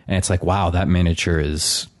miniature, and it's like, wow, that miniature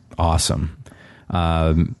is awesome.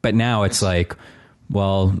 But now it's like,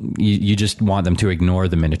 well, you just want them to ignore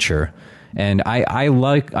the miniature. And I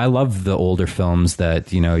love the older films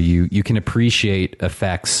that, you can appreciate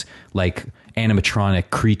effects like animatronic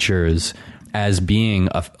creatures as being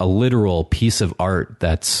a literal piece of art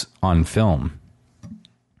that's on film.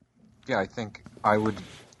 Yeah, I think I would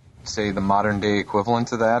say the modern day equivalent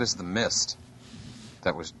to that is The Mist.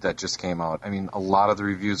 That just came out. I mean, a lot of the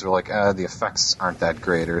reviews are like, the effects aren't that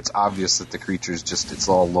great, or it's obvious that the creatures it's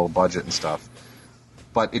all low budget and stuff.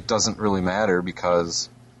 But it doesn't really matter, because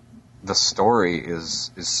the story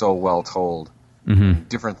is so well told. Mm-hmm.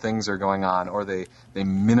 Different things are going on, or they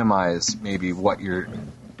minimize maybe what you're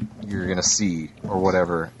going to see or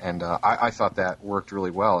whatever. And I thought that worked really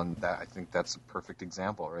well, and I think that's a perfect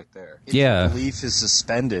example right there. If your belief is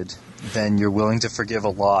suspended, then you're willing to forgive a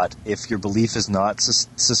lot. If your belief is not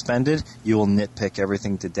suspended, you will nitpick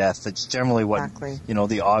everything to death. That's generally what, Exactly.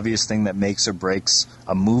 The obvious thing that makes or breaks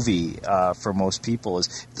a movie for most people is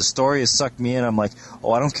if the story has sucked me in, I'm like,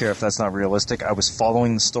 I don't care if that's not realistic. I was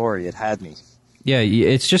following the story. It had me. Yeah,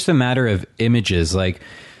 it's just a matter of images. Like,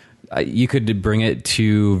 you could bring it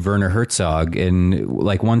to Werner Herzog, and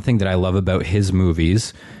like one thing that I love about his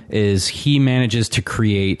movies is he manages to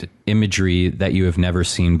create imagery that you have never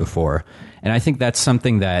seen before. And I think that's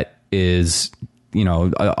something that is,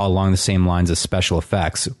 along the same lines as special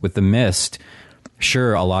effects. With The Mist,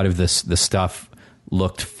 sure, a lot of the stuff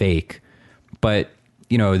looked fake, but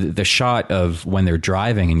the shot of when they're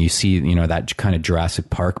driving and you see, that kind of Jurassic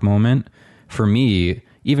Park moment, for me,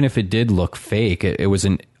 even if it did look fake, it was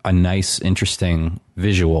a nice, interesting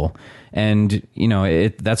visual. And,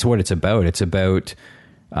 that's what it's about. It's about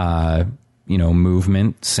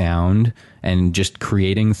movement, sound, and just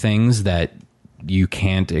creating things that you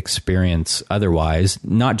can't experience otherwise.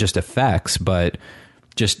 Not just effects, but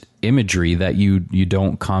just imagery that you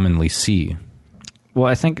don't commonly see. Well,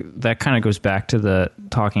 I think that kind of goes back to the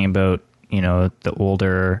talking about, the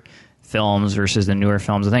older films versus the newer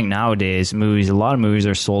films. I think nowadays a lot of movies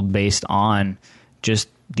are sold based on just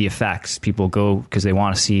the effects. People go because they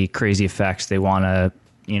want to see crazy effects. They want to,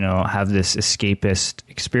 have this escapist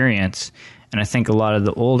experience. And I think a lot of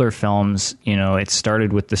the older films, it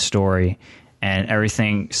started with the story and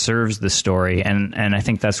everything serves the story. And I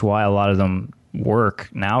think that's why a lot of them work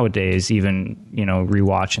nowadays, even,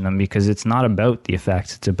 rewatching them, because it's not about the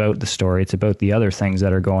effects. It's about the story. It's about the other things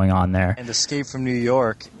that are going on there. And Escape from New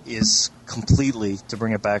York is completely, to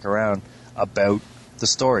bring it back around, about the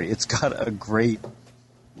story. It's got a great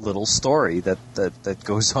little story that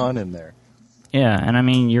goes on in there. Yeah, and I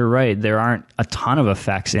mean, you're right. There aren't a ton of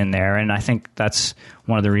effects in there, and I think that's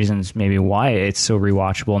one of the reasons maybe why it's so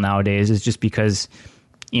rewatchable nowadays is just because,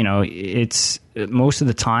 it's most of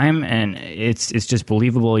the time, and it's just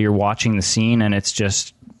believable. You're watching the scene, and it's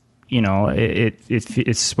just,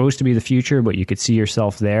 it's supposed to be the future, but you could see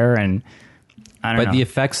yourself there, and I don't know. But the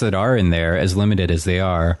effects that are in there, as limited as they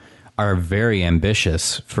are very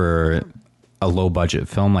ambitious for a low-budget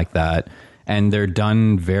film like that. And they're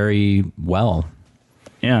done very well.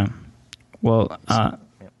 Yeah. Well,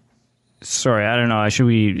 sorry, I don't know. Should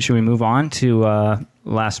we move on to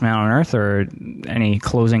Last Man on Earth, or any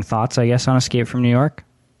closing thoughts, I guess, on Escape from New York?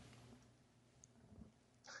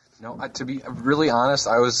 No, to be really honest,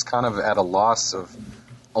 I was kind of at a loss of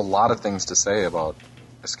a lot of things to say about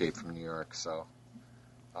Escape from New York. So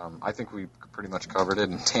I think we pretty much covered it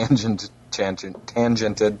and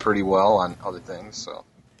tangented pretty well on other things. So.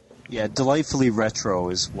 Yeah, delightfully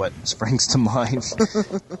retro is what springs to mind.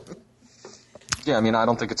 Yeah, I mean, I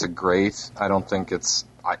don't think it's I don't think it's...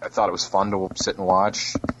 I thought it was fun to sit and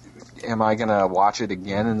watch. Am I going to watch it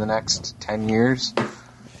again in the next 10 years?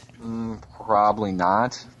 Probably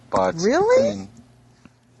not, but... Really? I mean,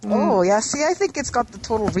 oh, yeah, see, I think it's got the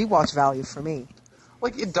total rewatch value for me.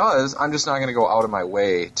 Like, it does. I'm just not going to go out of my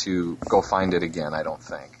way to go find it again, I don't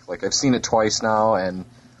think. Like, I've seen it twice now, and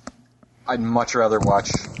I'd much rather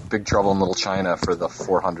watch Big Trouble in Little China for the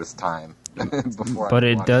 400th time. But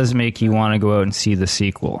it does make you want to go out and see the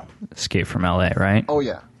sequel, Escape from LA, right? Oh,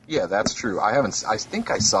 yeah. Yeah, that's true. I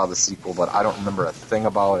think I saw the sequel, but I don't remember a thing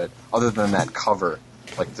about it other than that cover,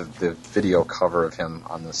 like the video cover of him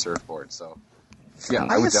on the surfboard. So, yeah,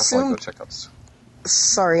 I would definitely go check out this.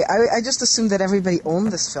 Sorry, I just assumed that everybody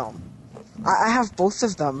owned this film. I have both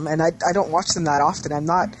of them, and I don't watch them that often.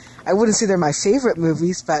 I wouldn't say they're my favorite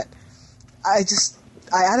movies, but I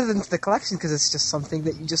added them to the collection because it's just something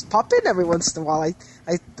that you just pop in every once in a while.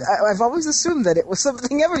 I've always assumed that it was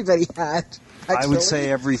something everybody had. I would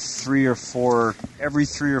say every 3 or 4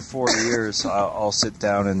 years I'll sit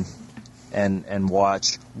down and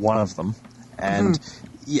watch one of them, and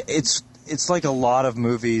it's like a lot of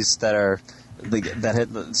movies that are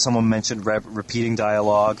someone mentioned repeating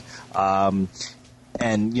dialogue.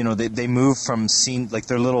 And, they move from scene, like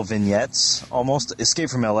they're little vignettes almost. Escape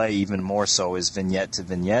from LA, even more so, is vignette to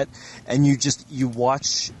vignette. And you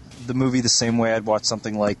watch the movie the same way I'd watch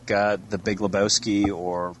something like The Big Lebowski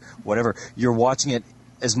or whatever. You're watching it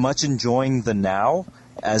as much enjoying the now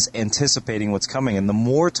as anticipating what's coming. And the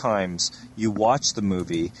more times you watch the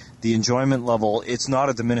movie, the enjoyment level, it's not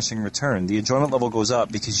a diminishing return. The enjoyment level goes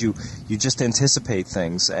up because you just anticipate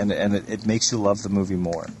things, and it makes you love the movie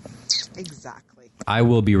more. Exactly. I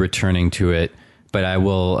will be returning to it, but I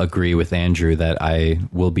will agree with Andrew that I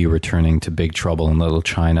will be returning to Big Trouble in Little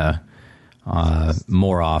China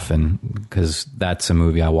more often, because that's a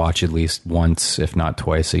movie I watch at least once, if not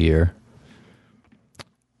twice a year.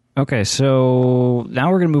 Okay, so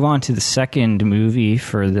now we're going to move on to the second movie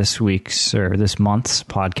for this month's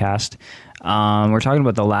podcast. We're talking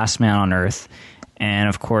about The Last Man on Earth. And,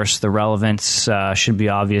 of course, the relevance should be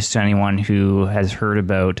obvious to anyone who has heard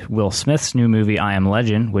about Will Smith's new movie, I Am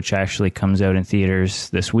Legend, which actually comes out in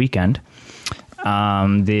theaters this weekend.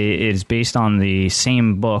 It is based on the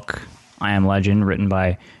same book, I Am Legend, written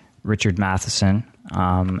by Richard Matheson,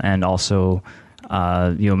 and also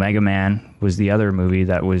The Omega Man was the other movie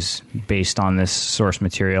that was based on this source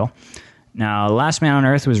material. Now, Last Man on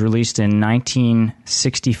Earth was released in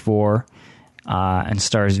 1964 and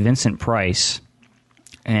stars Vincent Price,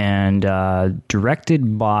 and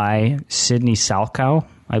directed by Sidney Salkow,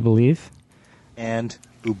 I believe. And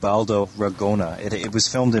Ubaldo Ragona. It was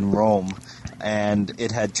filmed in Rome, and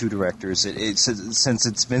it had 2 directors. Since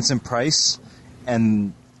it's Vincent Price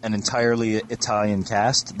and an entirely Italian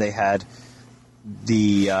cast, they had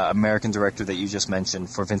the American director that you just mentioned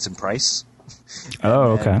for Vincent Price.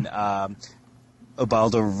 Oh, okay. And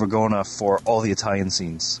Ubaldo Ragona for all the Italian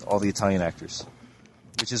scenes, all the Italian actors,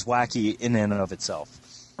 which is wacky in and of itself.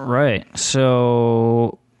 Right.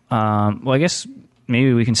 So, well, I guess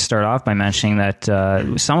maybe we can start off by mentioning that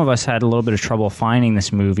some of us had a little bit of trouble finding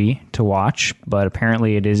this movie to watch, but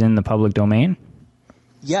apparently it is in the public domain.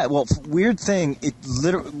 Yeah, well, weird thing,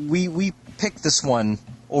 we picked this one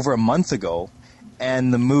over a month ago,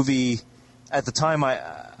 and the movie, at the time, I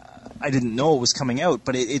didn't know it was coming out,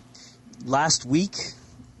 but it last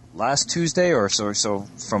Tuesday or so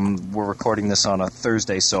from, we're recording this on a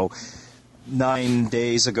Thursday, so 9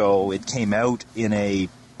 days ago, it came out in a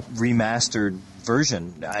remastered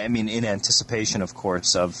version. I mean, in anticipation, of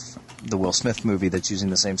course, of the Will Smith movie that's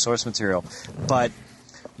using the same source material. But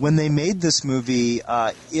when they made this movie,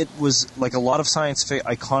 it was like a lot of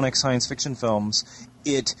iconic science fiction films.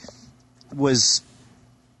 It was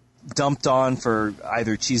dumped on for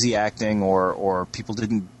either cheesy acting or people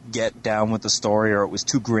didn't get down with the story, or it was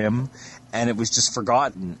too grim, and it was just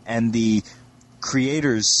forgotten. And the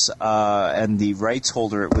creators and the rights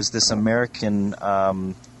holder, it was this American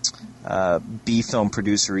B film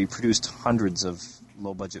producer. He produced hundreds of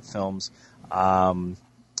low-budget films,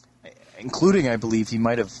 including, I believe, he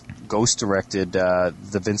might have ghost-directed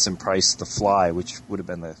the Vincent Price The Fly, which would have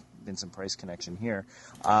been the Vincent Price connection here.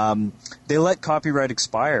 They let copyright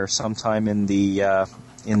expire sometime in the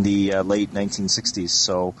late 1960s,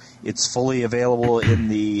 so it's fully available in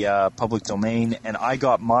the public domain, and I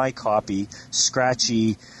got my copy,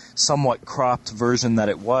 scratchy, somewhat cropped version that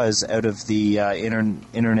it was, out of the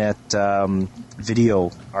internet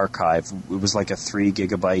video archive. It was like a 3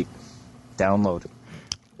 gigabyte download.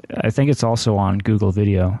 I think it's also on Google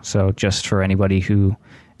Video, so just for anybody who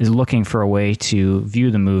is looking for a way to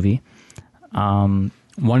view the movie.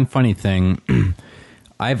 One funny thing,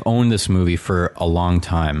 I've owned this movie for a long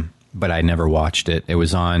time, but I never watched it. It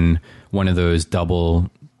was on one of those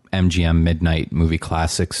double MGM Midnight Movie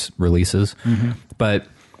Classics releases. Mm-hmm. But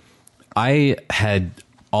I had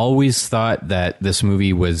always thought that this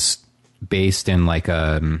movie was based in like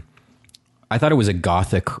I thought it was a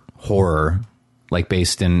gothic horror, like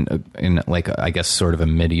based in like, I guess, sort of a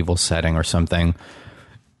medieval setting or something.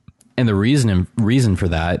 And the reason for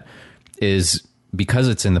that is because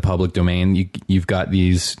it's in the public domain. You've got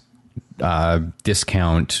these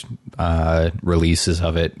discount releases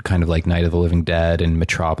of it, kind of like Night of the Living Dead and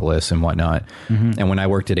Metropolis and whatnot. Mm-hmm. And when I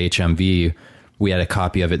worked at HMV, we had a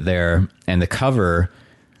copy of it there, and the cover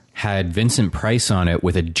had Vincent Price on it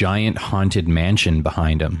with a giant haunted mansion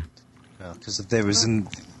behind him. Because if there was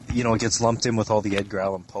it gets lumped in with all the Edgar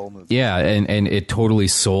Allan Poe movies. Yeah, and it totally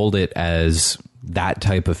sold it as that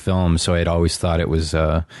type of film, so I'd always thought it was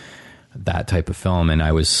that type of film, and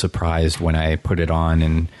I was surprised when I put it on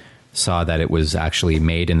and saw that it was actually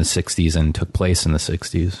made in the 60s and took place in the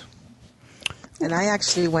 60s. And I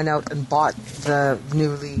actually went out and bought the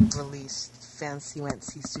newly released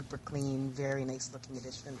fancy-wancy, super clean, very nice-looking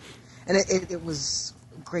edition. And it was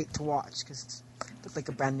great to watch because it looked like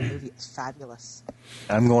a brand new movie. It was fabulous.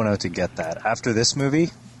 I'm going out to get that. After this movie,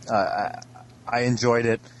 I enjoyed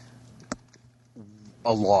it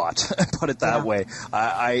a lot, put it that way.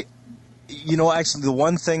 Actually, the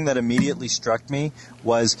one thing that immediately struck me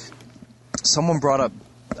was someone brought up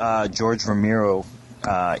George Romero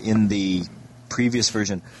in the previous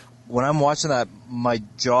version. When I'm watching that, my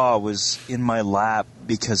jaw was in my lap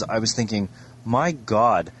because I was thinking, my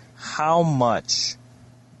God, how much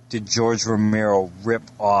did George Romero rip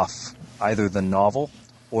off either the novel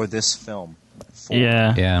or this film for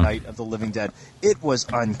Night of the Living Dead? It was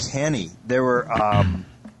uncanny. There were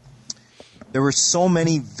so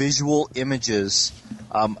many visual images.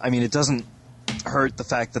 It doesn't hurt the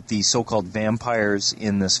fact that the so-called vampires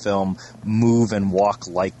in this film move and walk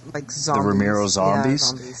like zombies. The Romero zombies.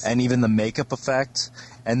 Yeah, zombies. And even the makeup effect.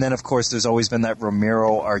 And then, of course, there's always been that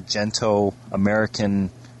Romero Argento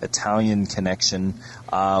American-Italian connection,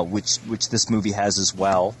 which this movie has as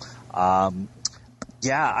well. I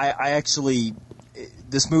actually...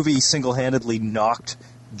 This movie single-handedly knocked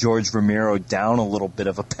George Romero down a little bit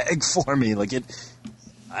of a peg for me.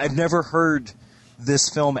 I've never heard this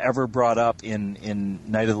film ever brought up in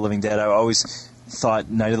Night of the Living Dead. I always thought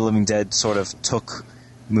Night of the Living Dead sort of took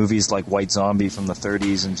movies like White Zombie from the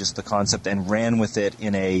 30s and just the concept and ran with it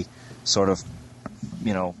in a sort of,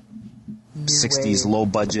 60s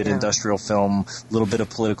low-budget industrial film, a little bit of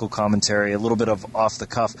political commentary, a little bit of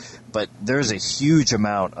off-the-cuff. But there's a huge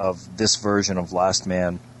amount of this version of Last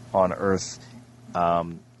Man on Earth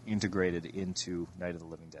integrated into Night of the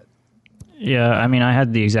Living Dead. Yeah, I mean, I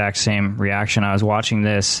had the exact same reaction. I was watching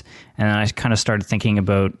this, and then I kind of started thinking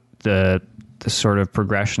about the sort of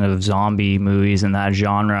progression of zombie movies in that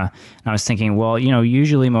genre. And I was thinking, well,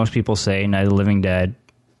 usually most people say Night of the Living Dead,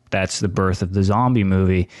 that's the birth of the zombie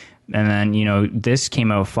movie. And then, this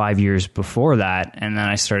came out 5 years before that. And then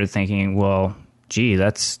I started thinking, well, gee,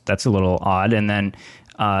 that's a little odd. And then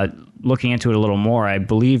looking into it a little more, I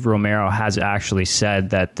believe Romero has actually said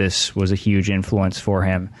that this was a huge influence for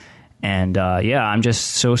him. And I'm just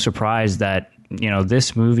so surprised that,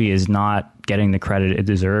 this movie is not getting the credit it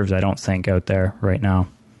deserves, I don't think, out there right now.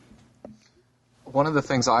 One of the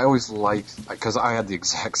things I always liked, because I had the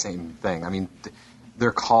exact same thing. I mean,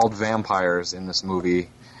 they're called vampires in this movie,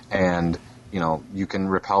 and, you can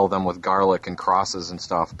repel them with garlic and crosses and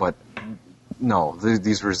stuff, but no,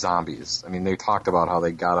 these were zombies. I mean, they talked about how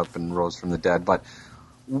they got up and rose from the dead, but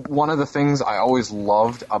one of the things I always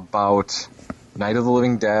loved about Night of the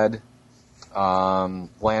Living Dead,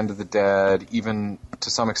 Land of the Dead, even to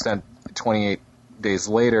some extent 28 Days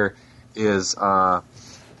Later, is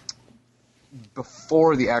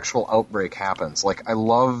before the actual outbreak happens. Like, I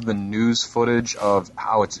love the news footage of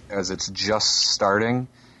how as it's just starting,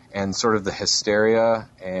 and sort of the hysteria,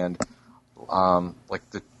 and like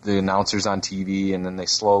the announcers on TV, and then they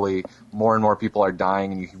slowly, more and more people are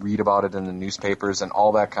dying, and you read about it in the newspapers and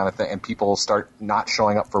all that kind of thing, and people start not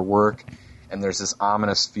showing up for work, and there's this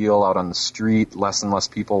ominous feel out on the street, less and less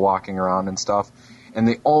people walking around and stuff. And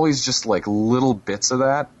they always just like little bits of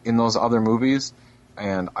that in those other movies.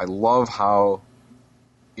 And I love how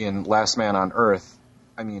in Last Man on Earth,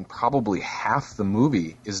 I mean, probably half the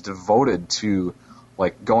movie is devoted to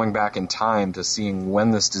like going back in time to seeing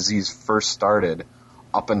when this disease first started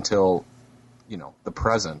up until, the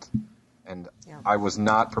present. And I was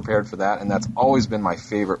not prepared for that. And that's always been my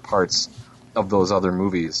favorite parts of those other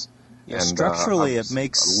movies. Yeah, And, structurally, it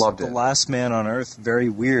makes The Last Man on Earth very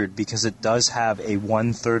weird because it does have a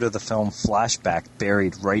 1/3 of the film flashback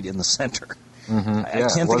buried right in the center. Mm-hmm. I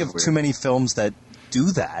can't think of too many films that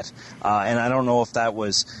do that, and I don't know if that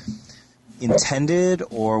was intended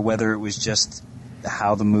or whether it was just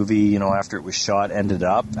how the movie, after it was shot, ended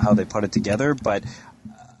up, how they put it together. But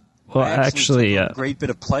well, I actually took a great bit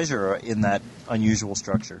of pleasure in that unusual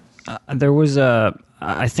structure. There was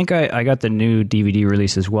I think I got the new DVD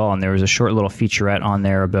release as well, and there was a short little featurette on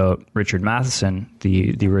there about Richard Matheson,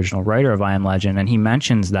 the original writer of I Am Legend, and he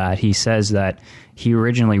mentions that. He says that he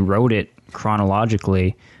originally wrote it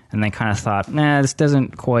chronologically, and then kind of thought, this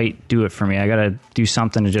doesn't quite do it for me. I got to do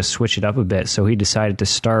something to just switch it up a bit. So he decided to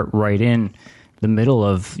start right in the middle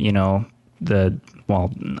of, not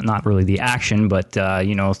really the action, but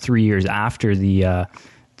 3 years after the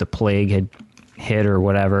plague had hit or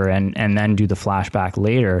whatever, and then do the flashback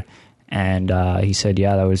later. And he said,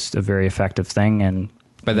 that was a very effective thing. And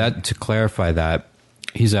by that, to clarify that,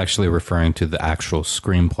 he's actually referring to the actual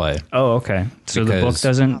screenplay. Oh, okay. So the book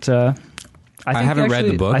doesn't. I haven't read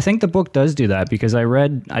the book. I think the book does do that because I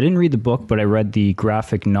didn't read the book, but I read the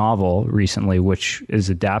graphic novel recently, which is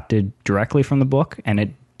adapted directly from the book, and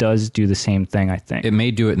it does do the same thing, I think. It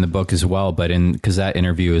may do it in the book as well, but because that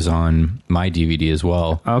interview is on my DVD as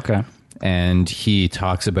well. Okay. And he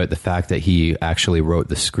talks about the fact that he actually wrote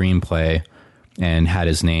the screenplay and had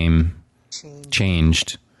his name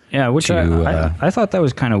changed. Yeah, which I thought that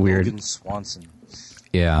was kind of weird. Logan Swanson.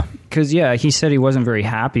 Yeah. Because, he said he wasn't very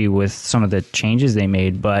happy with some of the changes they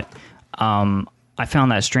made, but I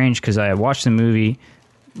found that strange because I watched the movie,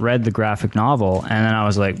 read the graphic novel, and then I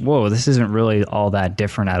was like, whoa, this isn't really all that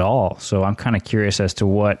different at all. So I'm kind of curious as to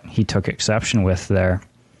what he took exception with there.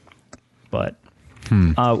 But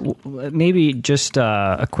maybe just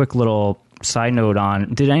a quick little side note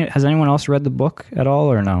on, has anyone else read the book at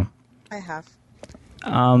all or no? I have.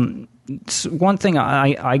 One thing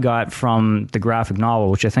I got from the graphic novel,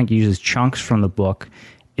 which I think uses chunks from the book,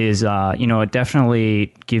 is, it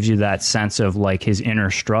definitely gives you that sense of like his inner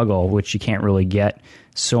struggle, which you can't really get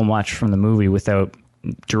so much from the movie without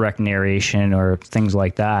direct narration or things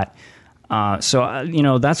like that.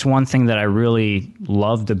 So that's one thing that I really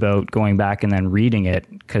loved about going back and then reading it,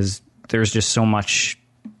 because there's just so much.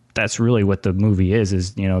 That's really what the movie is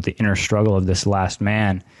the inner struggle of this last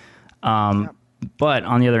man. But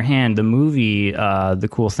on the other hand, the movie, the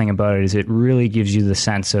cool thing about it is it really gives you the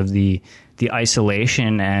sense of the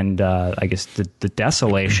isolation and I guess the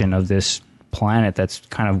desolation of this planet that's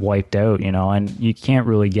kind of wiped out, and you can't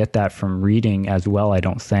really get that from reading as well, I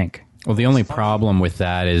don't think. Well, the only problem with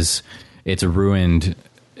that is it's ruined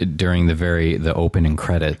during the opening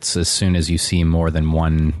credits. As soon as you see more than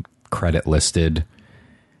one credit listed,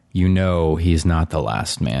 he's not the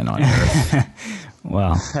last man on Earth.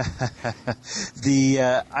 Wow.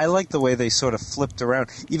 I like the way they sort of flipped around.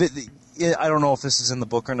 I don't know if this is in the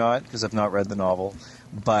book or not because I've not read the novel,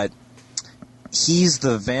 but he's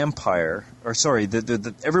the vampire, or sorry,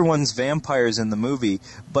 everyone's vampires in the movie,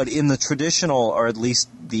 but in the traditional, or at least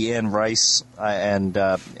the Anne Rice and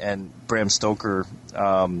Bram Stoker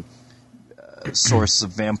source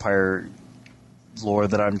of vampire lore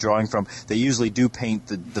that I'm drawing from, they usually do paint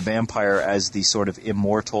the vampire as the sort of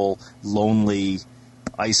immortal, lonely,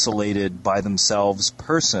 isolated by themselves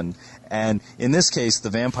person. And in this case, the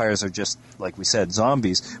vampires are just, like we said,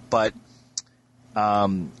 zombies. But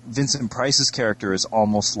Vincent Price's character is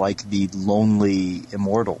almost like the lonely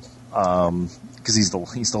immortal, because he's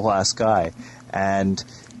the last guy. And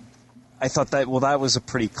I thought that was a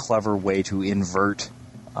pretty clever way to invert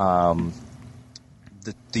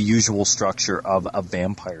the usual structure of a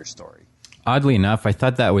vampire story. Oddly enough, I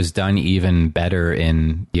thought that was done even better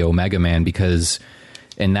in the Omega Man, because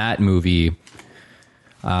in that movie,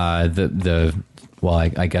 I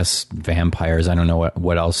guess vampires, I don't know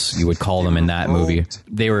what else you would call them in that movie.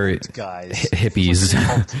 They were guys. Hippies.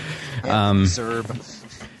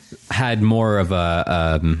 Had more of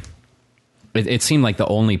a... it seemed like the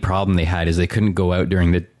only problem they had is they couldn't go out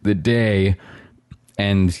during the day,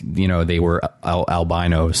 and, they were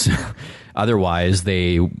albinos. Otherwise,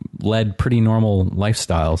 they led pretty normal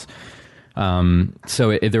lifestyles.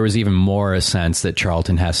 So there was even more a sense that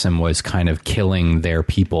Charlton Heston was kind of killing their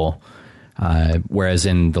people. Whereas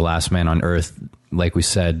in The Last Man on Earth, like we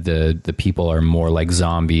said, the people are more like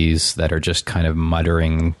zombies that are just kind of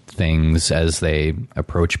muttering things as they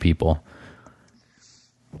approach people.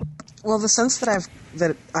 Well, the sense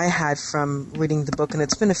that I had from reading the book, and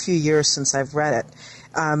it's been a few years since I've read it,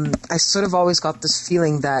 I sort of always got this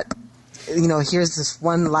feeling that, here's this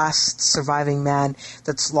one last surviving man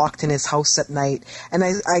that's locked in his house at night. And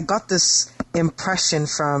I got this impression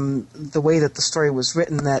from the way that the story was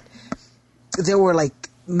written that there were like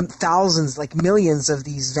thousands, like millions of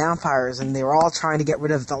these vampires, and they were all trying to get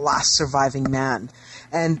rid of the last surviving man.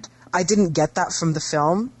 And I didn't get that from the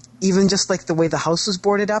film. Even just like the way the house was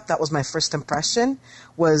boarded up, that was my first impression,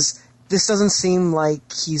 was this doesn't seem like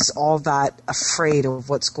he's all that afraid of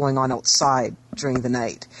what's going on outside during the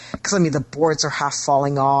night. Because, the boards are half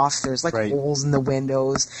falling off, there's like holes in the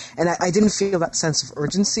windows, and I didn't feel that sense of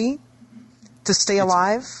urgency to stay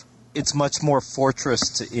alive. It's much more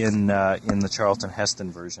fortressed in the Charlton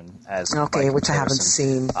Heston version, which I haven't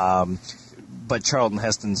seen. But Charlton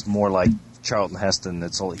Heston's more like Charlton Heston.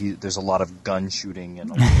 There's a lot of gun shooting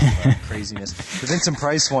and a lot of craziness. The Vincent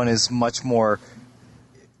Price one is much more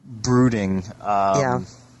brooding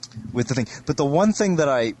with the thing. But the one thing that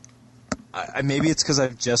I maybe it's because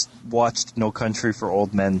I've just watched No Country for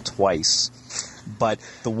Old Men twice, but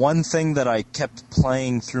the one thing that I kept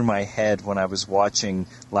playing through my head when I was watching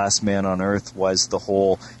Last Man on Earth was the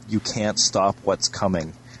whole "you can't stop what's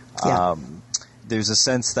coming." Yeah. There's a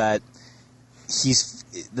sense that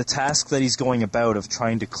the task that he's going about of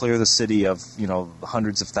trying to clear the city of,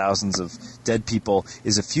 hundreds of thousands of dead people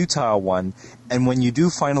is a futile one. And when you do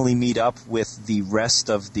finally meet up with the rest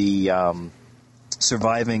of the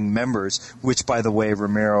surviving members, which, by the way,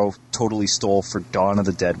 Romero totally stole for Dawn of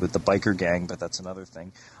the Dead with the biker gang, but that's another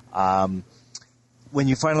thing. When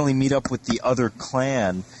you finally meet up with the other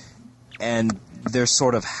clan, and they're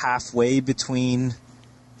sort of halfway between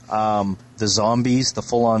the zombies, the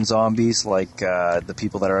full-on zombies, like the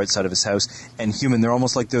people that are outside of his house, and human. They're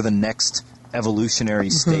almost like they're the next evolutionary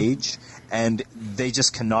stage, and they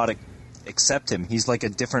just cannot accept him. He's like a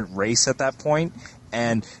different race at that point,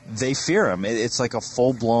 and they fear him. It's like a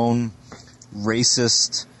full-blown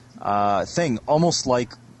racist thing, almost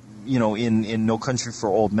like, in No Country for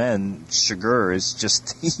Old Men, Chigurh is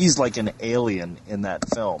just, he's like an alien in that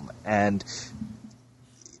film, and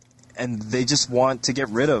they just want to get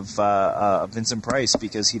rid of Vincent Price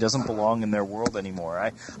because he doesn't belong in their world anymore.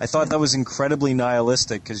 I thought that was incredibly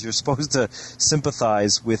nihilistic, because you're supposed to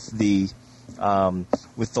sympathize with the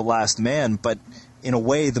last man, but in a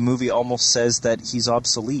way the movie almost says that he's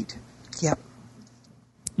obsolete. Yep.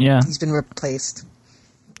 Yeah. He's been replaced.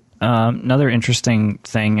 Another interesting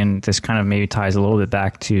thing, and this kind of maybe ties a little bit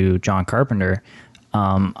back to John Carpenter,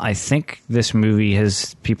 I think this movie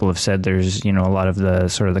people have said there's, a lot of the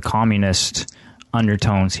sort of the communist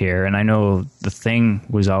undertones here. And I know The Thing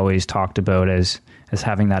was always talked about as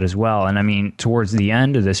having that as well. And towards the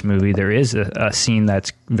end of this movie, there is a scene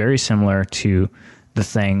that's very similar to The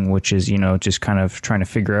Thing, which is, just kind of trying to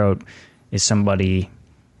figure out, is somebody,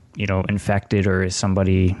 infected, or is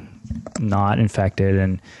somebody not infected?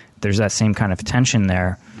 And there's that same kind of tension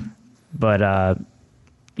there. But,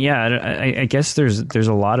 I guess there's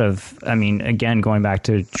a lot of, I mean, again, going back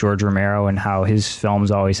to George Romero and how his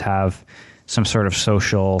films always have some sort of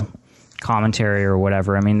social commentary or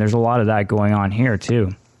whatever. I mean, there's a lot of that going on here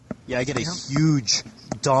too. Yeah, I get a huge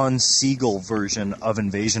Don Siegel version of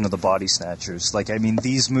Invasion of the Body Snatchers. Like, I mean,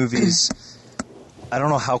 these movies, I don't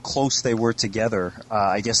know how close they were together.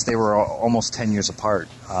 I guess they were almost 10 years apart.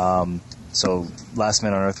 So Last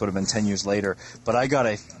Man on Earth would have been 10 years later. But I got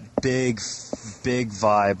a big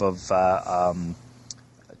vibe of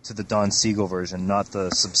to the Don Siegel version, not the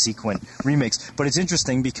subsequent remakes. But it's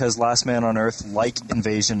interesting because Last Man on Earth, like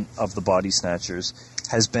Invasion of the Body Snatchers,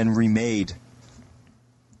 has been remade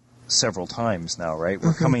several times now, right?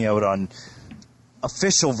 We're coming out on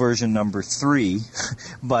official version number 3,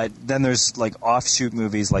 but then there's like offshoot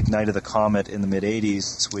movies like Night of the Comet in the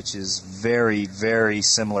mid-'80s, which is very, very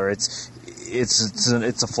similar. It's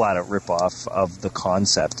a flat-out ripoff of the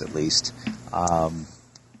concept, at least.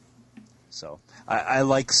 So I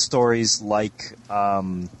like stories like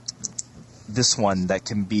this one that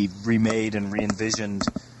can be remade and re-envisioned.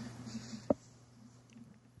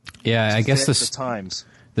 Yeah, I guess the times.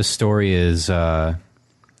 The story is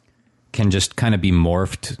can just kind of be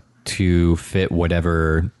morphed to fit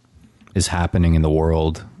whatever is happening in the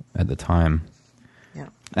world at the time. Yeah.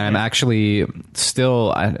 And I'm actually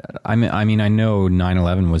still, I mean, I know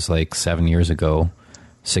 9/11 was like 6 years ago,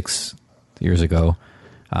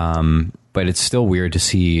 but it's still weird to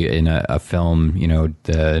see in a film, you know,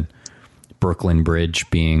 the Brooklyn Bridge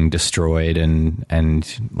being destroyed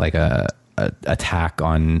and like a attack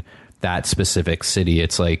on that specific city.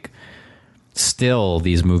 It's like, still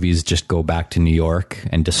these movies just go back to New York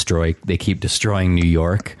and they keep destroying New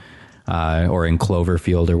York, or in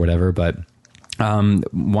Cloverfield or whatever. But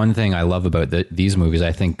one thing I love about these movies,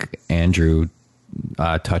 I think Andrew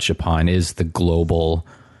touched upon, is the global,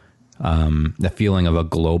 the feeling of a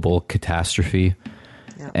global catastrophe.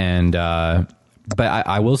 Yeah. And but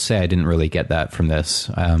I will say I didn't really get that from this.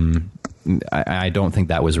 I don't think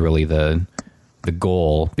that was really the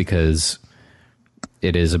goal, because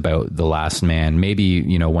it is about the last man. Maybe,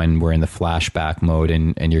 you know, when we're in the flashback mode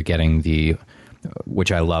and you're getting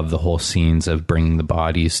which I love, the whole scenes of bringing the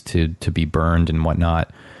bodies to be burned and whatnot.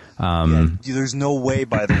 There's no way,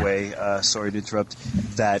 by the way, sorry to interrupt,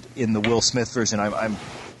 that in the Will Smith version, I'm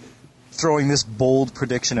throwing this bold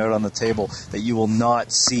prediction out on the table, that you will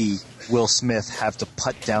not see Will Smith have to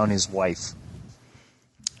put down his wife.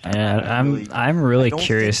 I'm really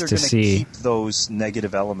curious to see keep those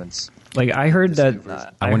negative elements. Like, I heard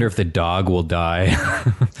that. I wonder if the dog will die.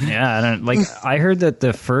 Yeah, I heard that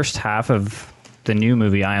the first half of the new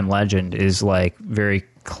movie, I Am Legend, is like very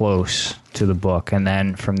close to the book, and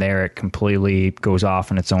then from there it completely goes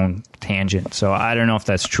off on its own tangent. So I don't know if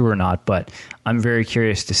that's true or not, but I'm very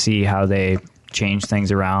curious to see how they change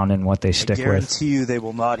things around and what they stick with. I guarantee you they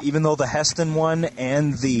will not. Even though the Heston one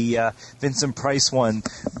and the Vincent Price one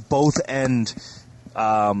both end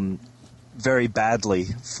very badly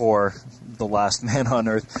for The Last Man on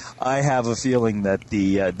Earth, I have a feeling that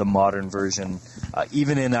the modern version,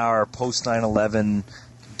 even in our post 9/11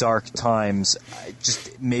 dark times,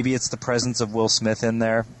 maybe it's the presence of Will Smith in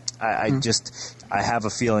there. I have a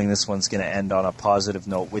feeling this one's going to end on a positive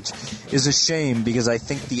note, which is a shame, because I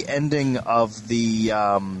think the ending of the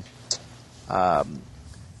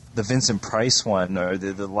Vincent Price one, or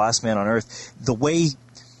the Last Man on Earth, the way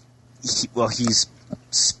he's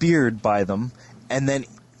speared by them, and then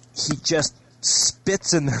he just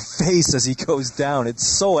spits in their face as he goes down. It's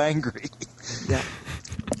so angry. Yeah.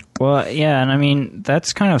 Well, yeah, and I mean,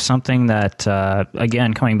 that's kind of something that,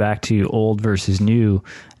 again, coming back to old versus new,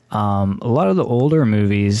 a lot of the older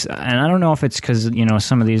movies, and I don't know if it's because, you know,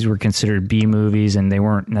 some of these were considered B movies and they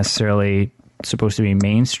weren't necessarily supposed to be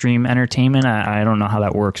mainstream entertainment. I don't know how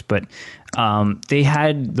that works, but they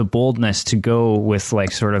had the boldness to go with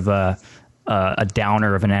like sort of a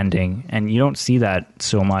downer of an ending, and you don't see that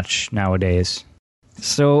so much nowadays.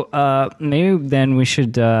 So maybe then we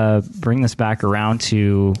should bring this back around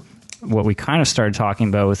to what we kind of started talking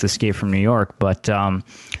about with Escape from New York, but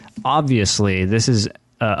obviously this is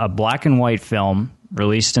a black and white film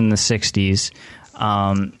released in the 60s,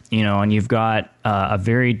 you know, and you've got a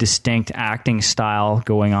very distinct acting style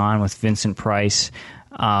going on with Vincent Price,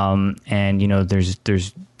 and, you know, there's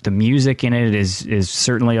the music in it is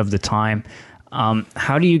certainly of the time.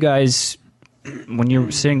 How do you guys, when you're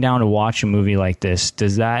sitting down to watch a movie like this,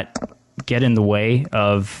 does that get in the way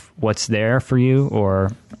of what's there for you,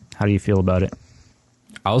 or how do you feel about it?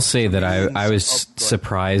 I'll say that I was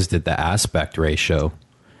surprised at the aspect ratio.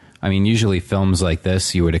 I mean, usually films like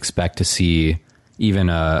this, you would expect to see even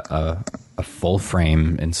a a full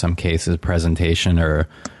frame in some cases presentation, or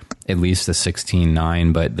at least a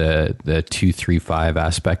 16:9, but the 2:3:5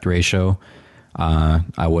 aspect ratio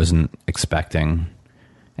I wasn't expecting,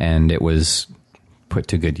 and it was put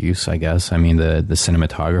to good use, I guess. I mean, the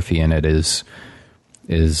cinematography in it is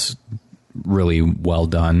really well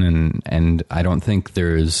done, and I don't think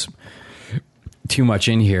there's too much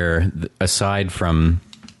in here aside from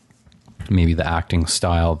maybe the acting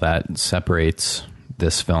style that separates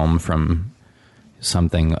this film from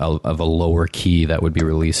something of a lower key that would be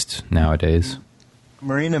released nowadays.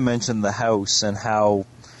 Marina mentioned the house and how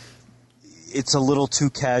it's a little too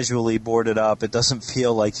casually boarded up. It doesn't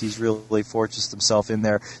feel like he's really fortressed himself in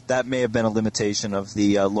there. That may have been a limitation of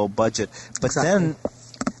the low budget. But then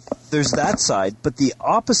there's that side. But the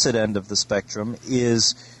opposite end of the spectrum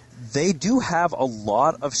is they do have a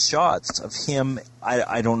lot of shots of him.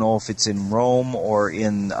 I don't know if it's in Rome or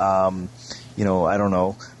in, I don't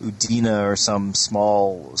know, Udine or some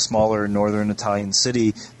smaller northern Italian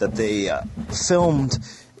city that they filmed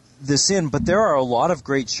this in, but there are a lot of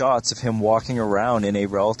great shots of him walking around in a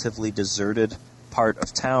relatively deserted part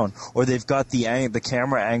of town, or they've got the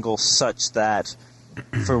camera angle such that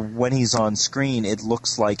for when he's on screen, it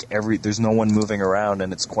looks like there's no one moving around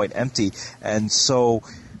and it's quite empty. And so,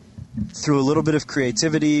 through a little bit of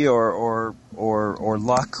creativity or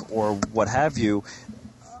luck or what have you,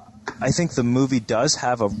 I think the movie does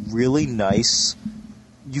have a really nice.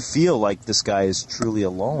 You feel like this guy is truly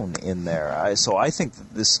alone in there. So I think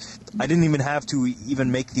that I didn't even have to even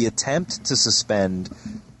make the attempt to suspend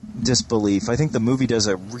disbelief. I think the movie does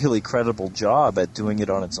a really credible job at doing it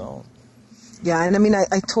on its own. Yeah, and I mean,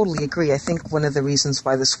 I totally agree. I think one of the reasons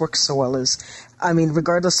why this works so well is, I mean,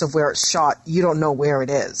 regardless of where it's shot, you don't know where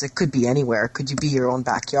it is. It could be anywhere. It could be your own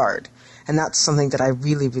backyard. And that's something that I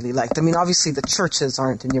really, really liked. I mean, obviously the churches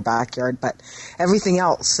aren't in your backyard, but everything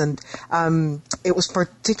else. And it was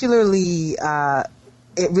particularly,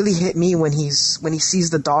 it really hit me when he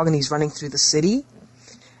sees the dog and he's running through the city.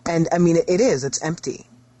 And I mean, it's empty.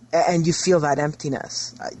 And you feel that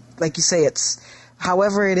emptiness. Like you say,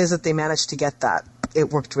 however it is that they managed to get that,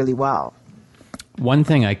 it worked really well. One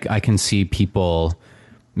thing I can see people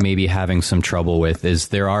maybe having some trouble with is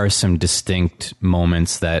there are some distinct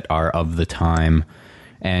moments that are of the time,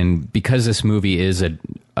 and because this movie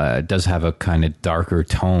does have a kind of darker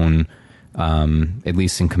tone, at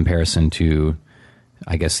least in comparison to,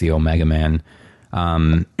 I guess, the Omega Man,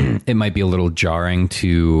 it might be a little jarring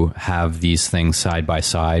to have these things side by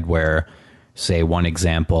side where, say, one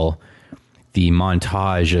example, the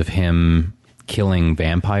montage of him killing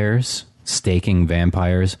vampires, staking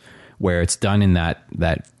vampires, where it's done in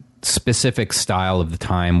that specific style of the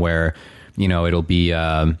time where, it'll be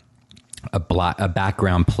a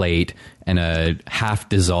background plate and a half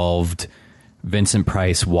dissolved Vincent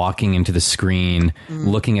Price walking into the screen,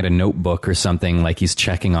 looking at a notebook or something, like he's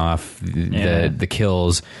checking off the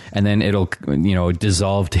kills, and then it'll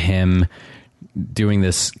dissolve to him doing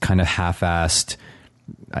this kind of half-assed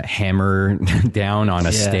hammer down on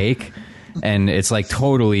a stake, and it's like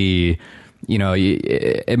totally,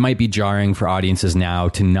 it might be jarring for audiences now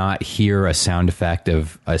to not hear a sound effect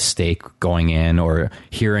of a stake going in, or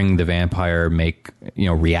hearing the vampire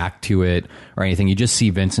react to it or anything. You just see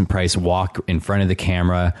Vincent Price walk in front of the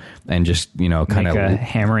camera and just kind of a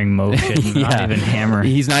hammering motion. Not even hammer.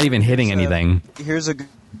 He's not even hitting anything. Here's a good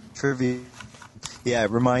trivia. Yeah,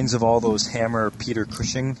 it reminds of all those Hammer Peter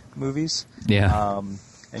Cushing movies. Yeah.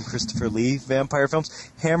 And Christopher Lee vampire films.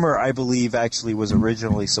 Hammer, I believe, actually was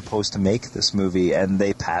originally supposed to make this movie, and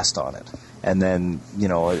they passed on it. And then,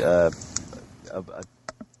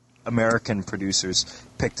 American producers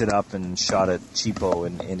picked it up and shot it cheapo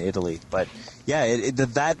in Italy. But yeah,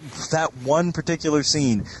 that one particular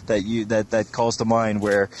scene that calls to mind,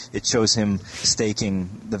 where it shows him staking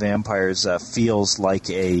the vampires, feels like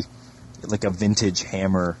a vintage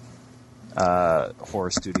Hammer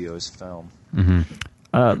horror studios film.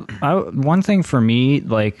 Mm-hmm. One thing for me,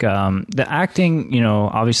 like the acting,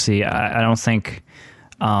 obviously, I don't think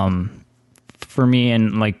for me,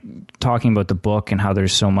 and like talking about the book and how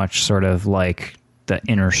there's so much sort of like the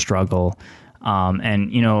inner struggle,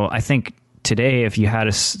 and I think today, if you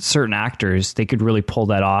had certain actors, they could really pull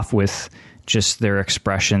that off with just their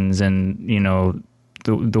expressions and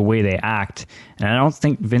the way they act. And I don't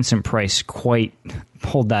think Vincent Price quite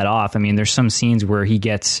pulled that off. I mean, there's some scenes where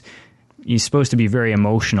he's supposed to be very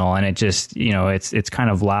emotional, and it just, it's kind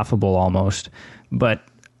of laughable almost. But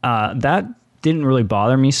that didn't really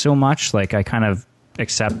bother me so much. Like, I kind of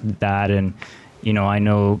accept that, and, I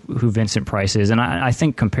know who Vincent Price is. And I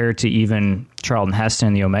think compared to even Charlton Heston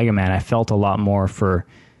and the Omega Man, I felt a lot more for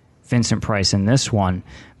Vincent Price in this one.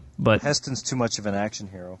 But Heston's too much of an action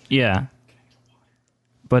hero. yeah.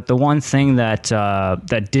 But the one thing that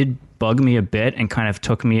that did bug me a bit and kind of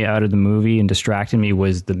took me out of the movie and distracted me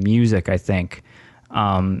was the music, I think.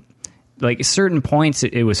 Like at certain points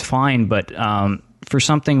it was fine, but for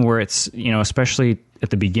something where it's, you know, especially at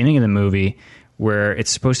the beginning of the movie where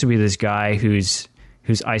it's supposed to be this guy who's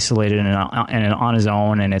isolated and on his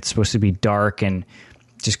own, and it's supposed to be dark and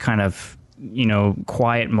just kind of, you know,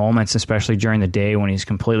 quiet moments, especially during the day when he's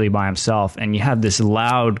completely by himself, and you have this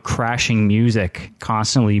loud crashing music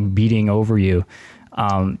constantly beating over you.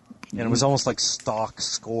 And it was almost like stock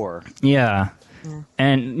score. Yeah.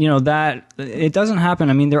 And, you know, that it doesn't happen.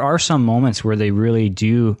 I mean, there are some moments where they really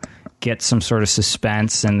do get some sort of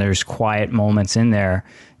suspense, and there's quiet moments in there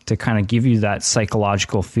to kind of give you that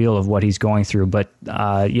psychological feel of what he's going through. But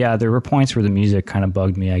yeah, there were points where the music kind of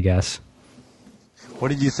bugged me, I guess. What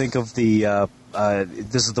did you think of the?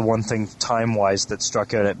 This is the one thing time-wise that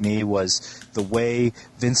struck out at me was the way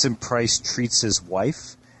Vincent Price treats his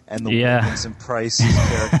wife, and the way Vincent Price's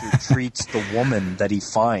character treats the woman that he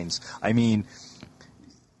finds. I mean,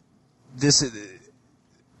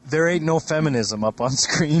 there ain't no feminism up on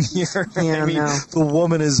screen here. Yeah, I mean, the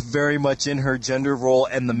woman is very much in her gender role,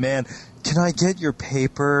 and the man, can I get your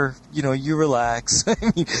paper? You know, you relax. I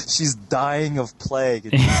mean, she's dying of plague.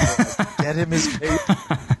 And she's like, get him his paper.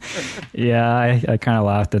 Yeah, I kind of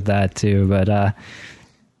laughed at that too. But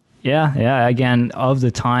yeah, again, of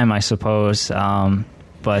the time, I suppose.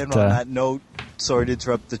 But and on that note, sorry to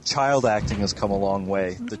interrupt, the child acting has come a long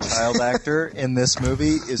way. The child actor in this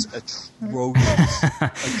movie is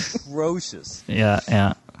atrocious. Atrocious.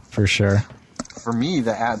 Yeah, for sure. For me,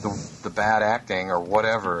 the bad acting or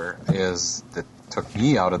whatever is that took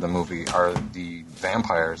me out of the movie are the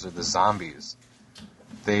vampires or the zombies.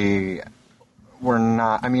 They were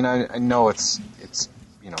not. I mean, I know it's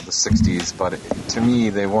you know the 60s, but to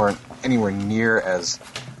me they weren't anywhere near as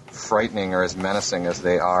frightening or as menacing as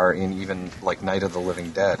they are in even like Night of the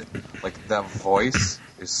Living Dead. Like that voice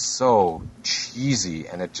is so cheesy,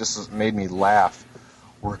 and it just made me laugh.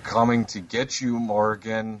 We're coming to get you,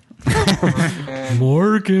 Morgan.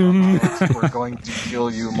 Morgan. We're going to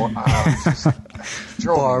kill you, Barbara.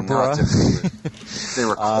 They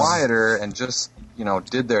were quieter and just, you know,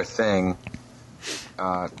 did their thing.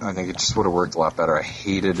 I think it just would have worked a lot better. I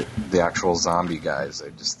hated the actual zombie guys. I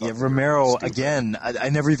just thought Romero, again, I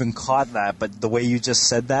never even caught that, but the way you just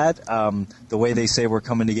said that, the way they say we're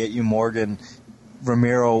coming to get you, Morgan,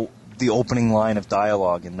 Romero, the opening line of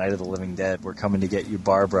dialogue in Night of the Living Dead, we're coming to get you,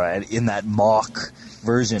 Barbara, and in that mock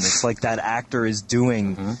version, it's like that actor is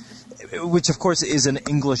doing, which of course is an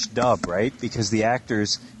English dub, right? Because the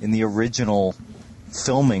actors in the original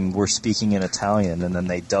filming were speaking in Italian, and then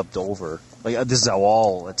they dubbed over. Like this is how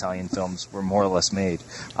all Italian films were more or less made.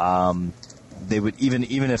 They would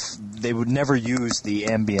even if they would never use the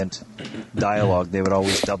ambient dialogue, they would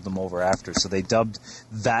always dub them over after. So they dubbed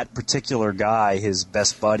that particular guy, his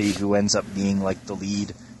best buddy, who ends up being like the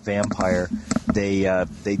lead vampire.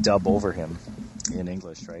 They dub over him in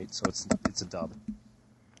English, right? So it's a dub.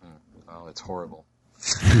 Oh, it's horrible.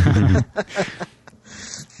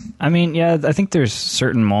 I mean, yeah, I think there's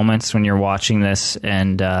certain moments when you're watching this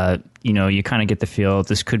and, you know, you kind of get the feel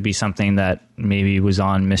this could be something that maybe was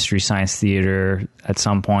on Mystery Science Theater at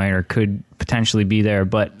some point or could potentially be there.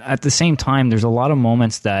 But at the same time, there's a lot of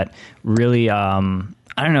moments that really, I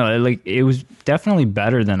don't know, like it was definitely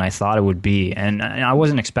better than I thought it would be. And I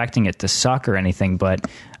wasn't expecting it to suck or anything, but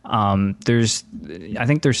I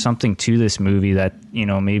think there's something to this movie that, you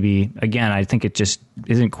know, maybe, again, I think it just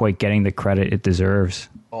isn't quite getting the credit it deserves.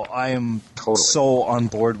 Oh, I am so on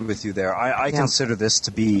board with you there. I consider this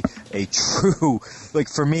to be a true, like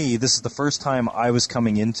for me, this is the first time I was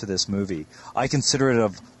coming into this movie. I consider it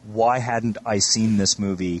of why hadn't I seen this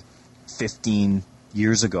movie 15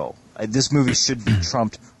 years ago? This movie should be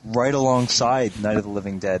trumped right alongside Night of the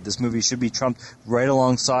Living Dead. This movie should be trumped right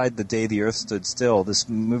alongside The Day the Earth Stood Still. This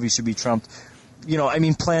movie should be trumped, you know, I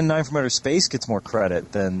mean, Plan 9 from Outer Space gets more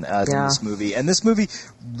credit than this movie. And this movie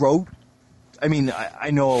wrote, I mean,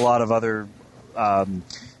 I know a lot of other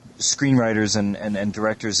screenwriters and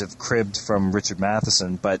directors have cribbed from Richard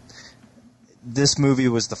Matheson, but this movie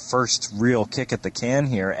was the first real kick at the can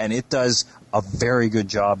here, and it does a very good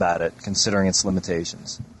job at it, considering its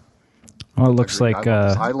limitations. Well, it looks like...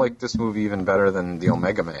 I like this movie even better than The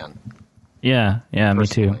Omega Man. Yeah, me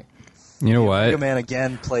too. You know what? Omega Man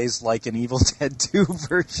again plays like an Evil Dead 2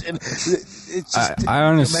 version. It's just, I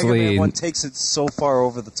honestly, Omega Man 1 takes it so far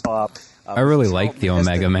over the top. I really like the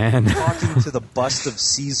Omega Man. Talking to the bust of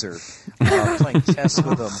Caesar, playing chess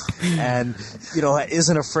with him, and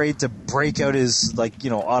isn't afraid to break out his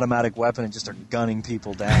automatic weapon and just start gunning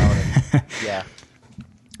people down. And, yeah.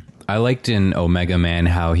 I liked in Omega Man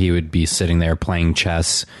how he would be sitting there playing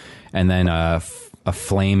chess, and then a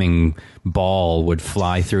flaming ball would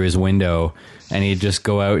fly through his window, and he'd just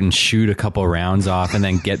go out and shoot a couple rounds off and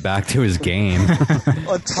then get back to his game.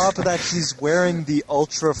 On top of that, he's wearing the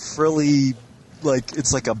ultra frilly,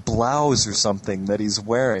 it's like a blouse or something that he's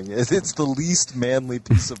wearing. It's the least manly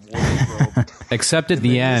piece of wardrobe. Except at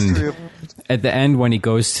the end. At the end, when he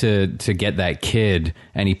goes to get that kid,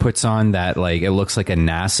 and he puts on that, it looks like a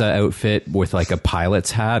NASA outfit with, a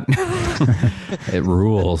pilot's hat. It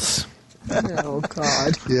rules. Oh,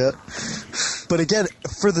 God. Yeah. But again,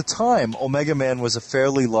 for the time, Omega Man was a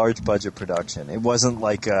fairly large budget production. It wasn't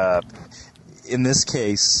in this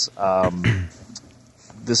case,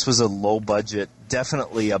 this was a low budget,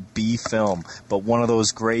 definitely a B film, but one of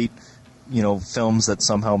those great, films that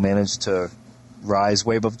somehow managed to rise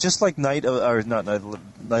way above, just like Night of the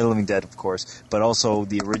Living Dead, of course, but also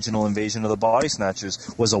the original Invasion of the Body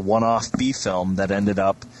Snatchers was a one-off B film that ended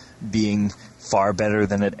up being far better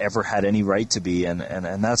than it ever had any right to be, and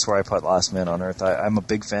that's where I put Last Man on Earth. I'm a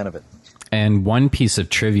big fan of it. And one piece of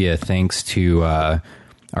trivia, thanks to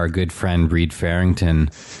our good friend Reed Farrington,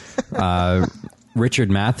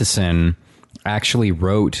 Richard Matheson actually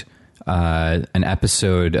wrote an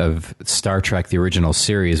episode of Star Trek, the original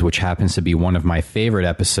series, which happens to be one of my favorite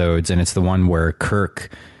episodes, and it's the one where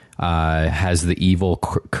Kirk has the evil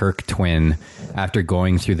Kirk twin after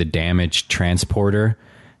going through the damaged transporter,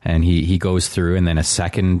 and he goes through, and then a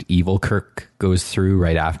second evil Kirk goes through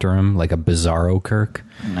right after him, like a Bizarro Kirk.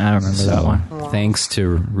 I remember that one. Thanks to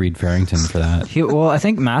Reed Farrington for that. I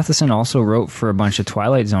think Matheson also wrote for a bunch of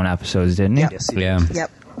Twilight Zone episodes, didn't he? Yep. Yes, he did. Yeah.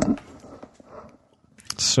 Yep.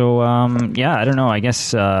 So, I don't know. I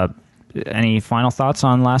guess any final thoughts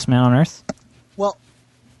on Last Man on Earth? Well,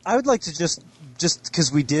 I would like to just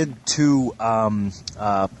because we did two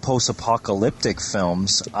post-apocalyptic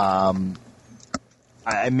films.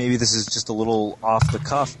 Maybe this is just a little off the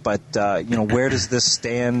cuff, but where does this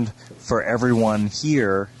stand for everyone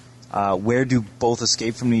here? Where do both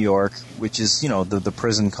Escape from New York, which is the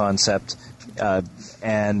prison concept,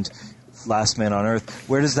 and Last Man on Earth,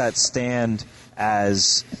 where does that stand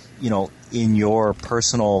as in your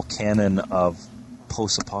personal canon of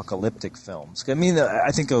post-apocalyptic films? I mean, I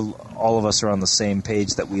think all of us are on the same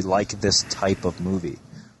page that we like this type of movie.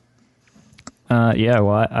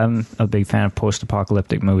 I'm a big fan of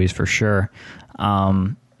post-apocalyptic movies for sure.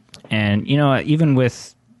 And, even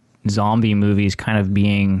with zombie movies kind of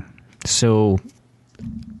being so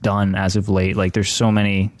done as of late, there's so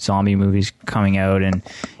many zombie movies coming out and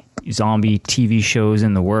zombie TV shows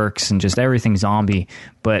in the works and just everything zombie.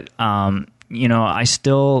 But, I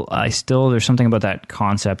still, there's something about that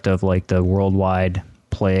concept of the worldwide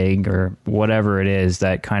plague or whatever it is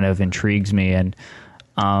that kind of intrigues me. And,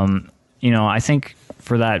 I think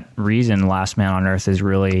for that reason, Last Man on Earth is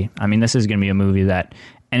really, this is going to be a movie that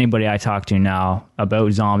anybody I talk to now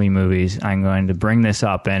about zombie movies, I'm going to bring this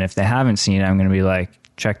up. And if they haven't seen it, I'm going to be like,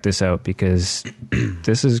 check this out, because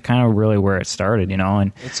this is kind of really where it started,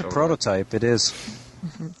 and it's a prototype. It is.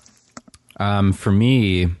 For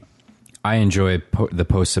me, I enjoy the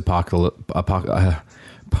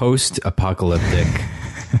post-apocalyptic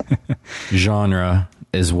genre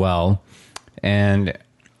as well. And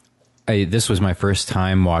this was my first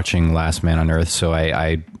time watching Last Man on Earth, so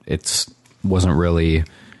it wasn't really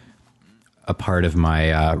a part of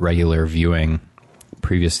my regular viewing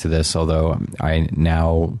previous to this, although I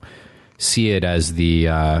now see it as the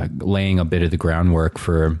laying a bit of the groundwork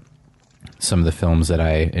for some of the films that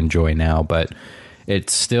I enjoy now. But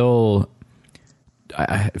it's still,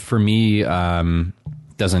 for me,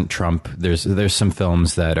 doesn't trump. There's some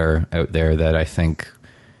films that are out there that I think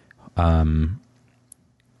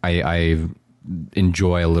I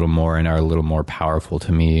enjoy a little more and are a little more powerful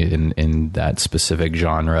to me in that specific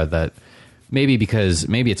genre. That maybe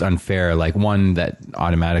it's unfair. One that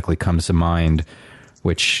automatically comes to mind,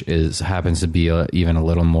 which happens to be even a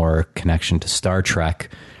little more connection to Star Trek,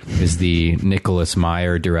 is the Nicholas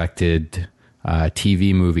Meyer directed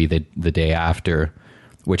TV movie The Day After,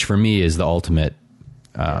 which for me is the ultimate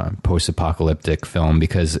post-apocalyptic film,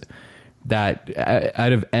 because that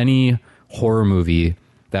out of any horror movie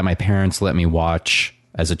that my parents let me watch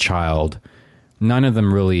as a child, none of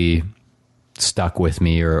them really stuck with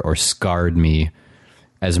me or scarred me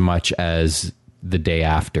as much as The Day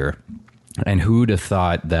After. And who'd have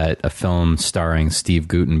thought that a film starring Steve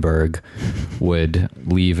Guttenberg would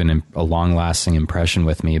leave a long-lasting impression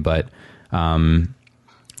with me? But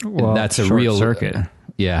that's a real circuit.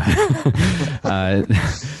 Yeah.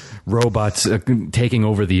 Robots taking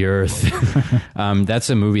over the earth. That's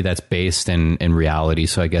a movie that's based in reality,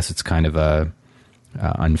 so I guess it's kind of a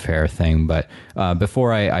unfair thing. But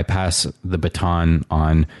before I pass the baton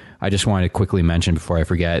on, I just wanted to quickly mention before I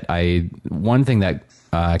forget, one thing that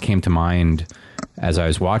came to mind as I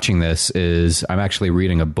was watching this is I'm actually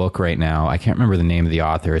reading a book right now. I can't remember the name of the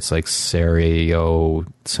author. It's like Serio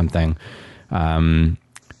something.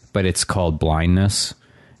 But it's called Blindness,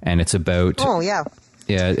 and it's about... Oh, yeah.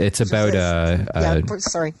 Yeah, it's about a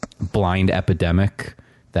blind epidemic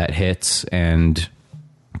that hits, and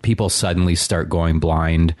people suddenly start going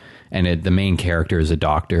blind, and the main character is a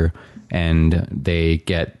doctor, and they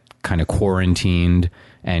get kind of quarantined,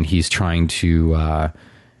 and he's trying to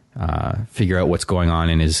figure out what's going on,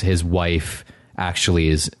 and his wife actually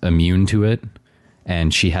is immune to it,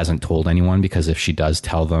 and she hasn't told anyone, because if she does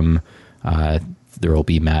tell them, there will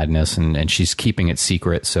be madness, and she's keeping it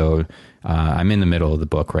secret. So I'm in the middle of the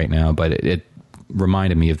book right now, but it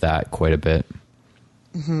reminded me of that quite a bit.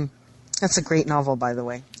 Mm-hmm. That's a great novel, by the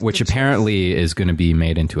way. Which apparently is going to be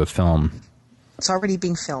made into a film. It's already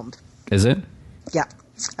being filmed. Is it? Yeah.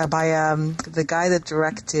 By the guy that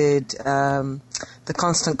directed The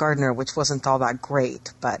Constant Gardener, which wasn't all that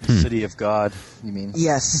great, but... City of God, you mean?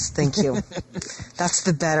 Yes, thank you. That's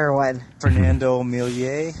the better one. Fernando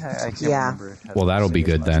Millier? I can't remember. Well, that'll be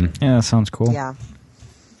good then. Yeah, that sounds cool. Yeah.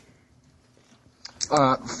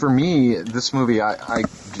 For me, this movie, I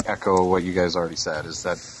echo what you guys already said, is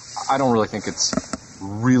that I don't really think it's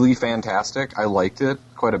really fantastic. I liked it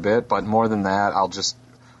quite a bit, but more than that,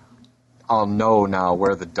 I'll know now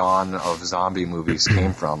where the dawn of zombie movies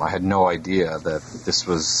came from. I had no idea that this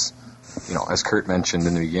was, as Kurt mentioned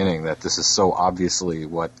in the beginning, that this is so obviously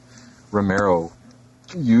what Romero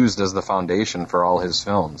used as the foundation for all his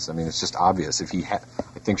films. I mean, it's just obvious. I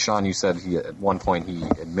think, Sean, you said at one point he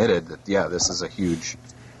admitted that, yeah, this is a huge,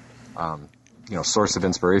 source of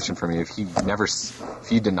inspiration for me. If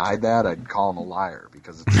he denied that, I'd call him a liar,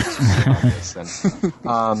 because it's just so obvious.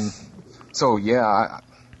 And, so yeah,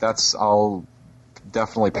 I'll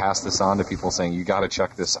definitely pass this on to people, saying you got to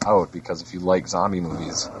check this out, because if you like zombie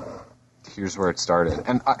movies, here's where it started.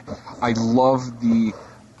 And I love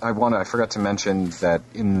I forgot to mention that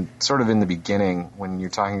in the beginning, when you're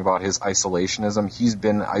talking about his isolationism, he's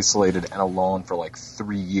been isolated and alone for like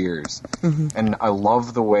 3 years. Mm-hmm. And I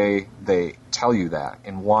love the way they tell you that.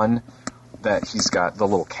 In one, that he's got the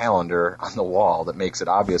little calendar on the wall that makes it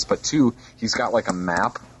obvious, but two, he's got like a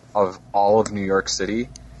map of all of New York City,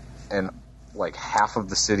 and like half of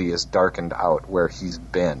the city is darkened out where he's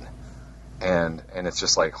been, and it's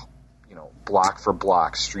just like, block for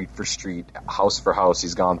block, street for street, house for house,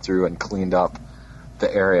 he's gone through and cleaned up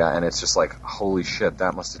the area, and it's just like, holy shit,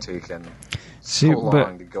 that must have taken so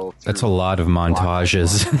long to go through. That's a lot of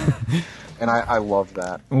montages. And I love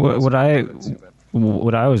that. What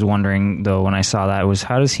I was wondering, though, when I saw that was,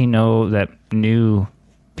 how does he know that new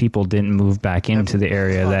people didn't move back into the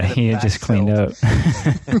area that he had just cleaned up?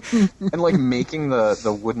 And like making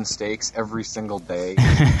the wooden stakes every single day.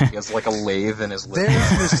 He has like a lathe in his living room.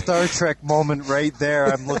 There's the Star Trek moment right there.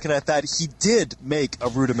 I'm looking at that. He did make a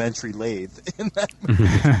rudimentary lathe in that movie.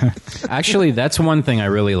 Actually, that's one thing I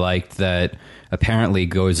really liked that apparently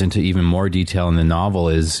goes into even more detail in the novel,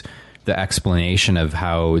 is the explanation of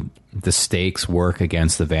how the stakes work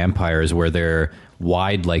against the vampires, where they're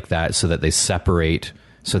wide like that so that they separate,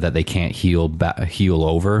 so that they can't heal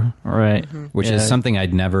over. Right. Mm-hmm. Which is something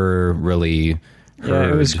I'd never really heard.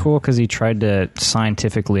 Yeah, it was cool because he tried to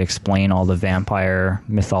scientifically explain all the vampire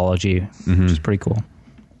mythology, which is pretty cool.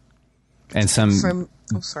 And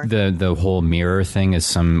the whole mirror thing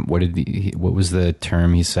is what was the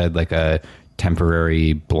term he said? Like a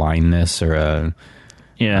temporary blindness, or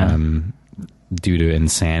due to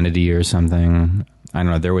insanity or something. I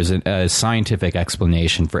don't know. There was a scientific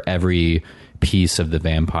explanation for every piece of the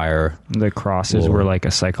vampire. The crosses were like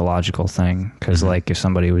a psychological thing, because like if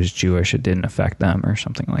somebody was Jewish, it didn't affect them or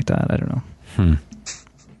something like that. I don't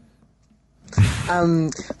know.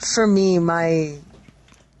 For me,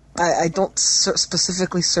 I don't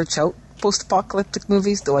specifically search out post-apocalyptic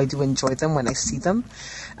movies, though I do enjoy them when I see them.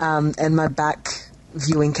 And my back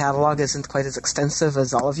viewing catalog isn't quite as extensive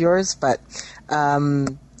as all of yours, but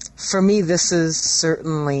for me, this is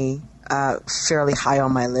certainly fairly high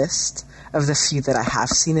on my list of the few that I have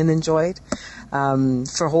seen and enjoyed,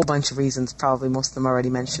 for a whole bunch of reasons, probably most of them already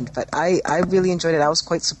mentioned. But I really enjoyed it. I was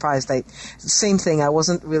quite surprised. Same thing, I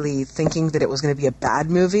wasn't really thinking that it was going to be a bad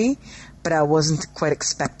movie, but I wasn't quite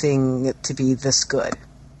expecting it to be this good.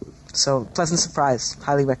 So, pleasant surprise.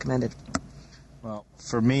 Highly recommended. Well,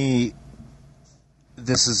 for me,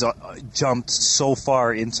 this has jumped so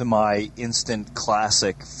far into my instant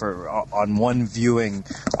classic. For on one viewing,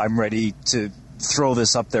 I'm ready to throw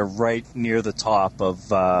this up there right near the top of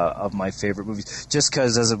my favorite movies. Just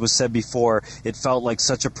because, as it was said before, it felt like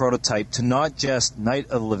such a prototype to not just Night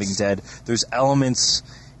of the Living Dead. There's elements.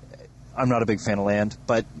 I'm not a big fan of Land,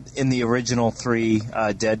 but in the original 3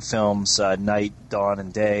 Dead films, Night, Dawn,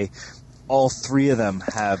 and Day, all 3 of them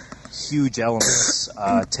have huge elements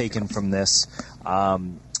taken from this.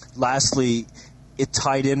 Lastly, it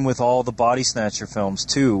tied in with all the Body Snatcher films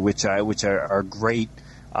too, which are great.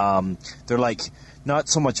 They're like not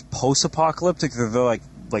so much post-apocalyptic. They're like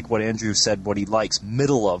what Andrew said, what he likes,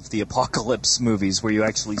 middle of the apocalypse movies, where you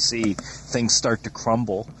actually see things start to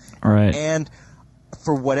crumble. Right. And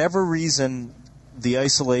for whatever reason, the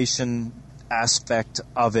isolation aspect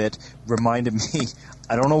of it reminded me,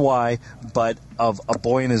 I don't know why, but of A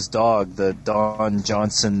Boy and His Dog, the Don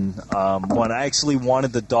Johnson one. I actually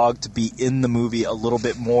wanted the dog to be in the movie a little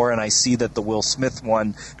bit more, and I see that the Will Smith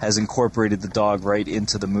one has incorporated the dog right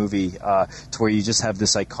into the movie, to where you just have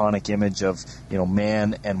this iconic image of,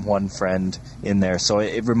 man and one friend in there. So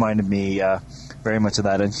it reminded me very much of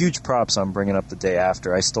that. And huge props on Bringing Up the Day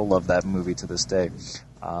After. I still love that movie to this day.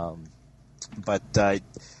 But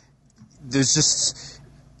there's just...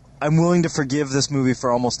 I'm willing to forgive this movie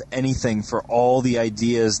for almost anything, for all the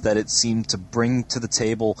ideas that it seemed to bring to the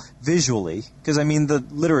table visually. Because, the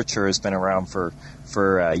literature has been around for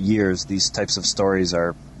years. These types of stories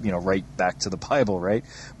are, right back to the Bible, right?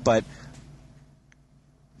 But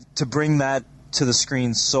to bring that to the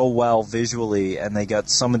screen so well visually, and they got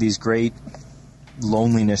some of these great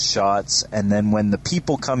loneliness shots, and then when the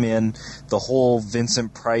people come in, the whole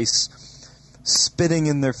Vincent Price spitting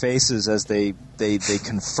in their faces as they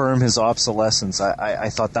confirm his obsolescence. I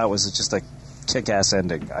thought that was just a kick-ass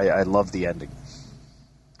ending. I love the ending.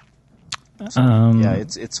 So, yeah,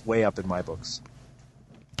 it's way up in my books.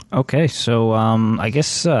 Okay, so I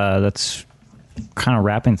guess that's kind of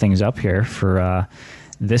wrapping things up here for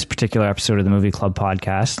this particular episode of the Movie Club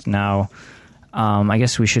podcast. Now, I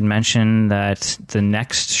guess we should mention that the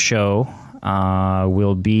next show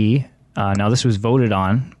will be... now, this was voted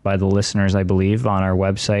on by the listeners, I believe, on our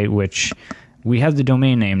website, which we have the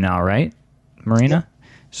domain name now, right, Marina? Yep.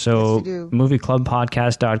 So, yes, we do.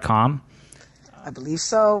 movieclubpodcast.com. I believe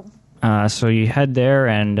so. So you head there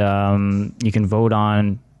and you can vote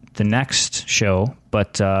on the next show,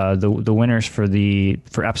 but the winners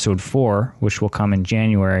for episode 4, which will come in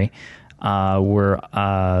January, were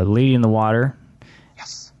Lady in the Water,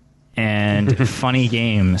 Yes. and Funny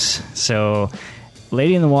Games. So...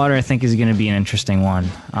 Lady in the Water, I think, is going to be an interesting one,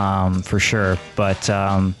 for sure. But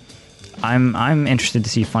I'm interested to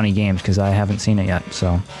see Funny Games because I haven't seen it yet.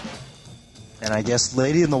 So, and I guess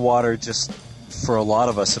Lady in the Water, just for a lot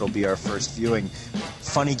of us, it'll be our first viewing.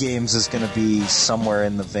 Funny Games is going to be somewhere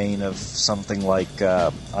in the vein of something like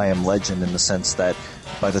I Am Legend, in the sense that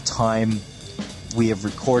by the time we have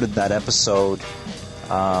recorded that episode,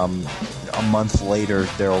 a month later,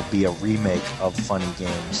 there will be a remake of Funny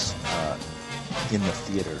Games in the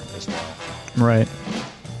theater as well. Right.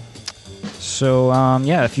 So,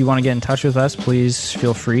 if you want to get in touch with us, please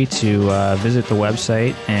feel free to visit the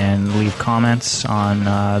website and leave comments on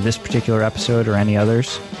this particular episode or any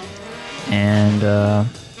others. And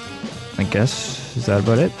I guess, is that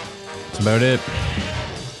about it? That's about it.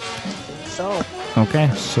 So,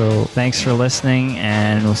 Okay, so thanks for listening,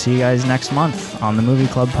 and we'll see you guys next month on the Movie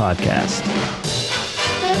Club Podcast.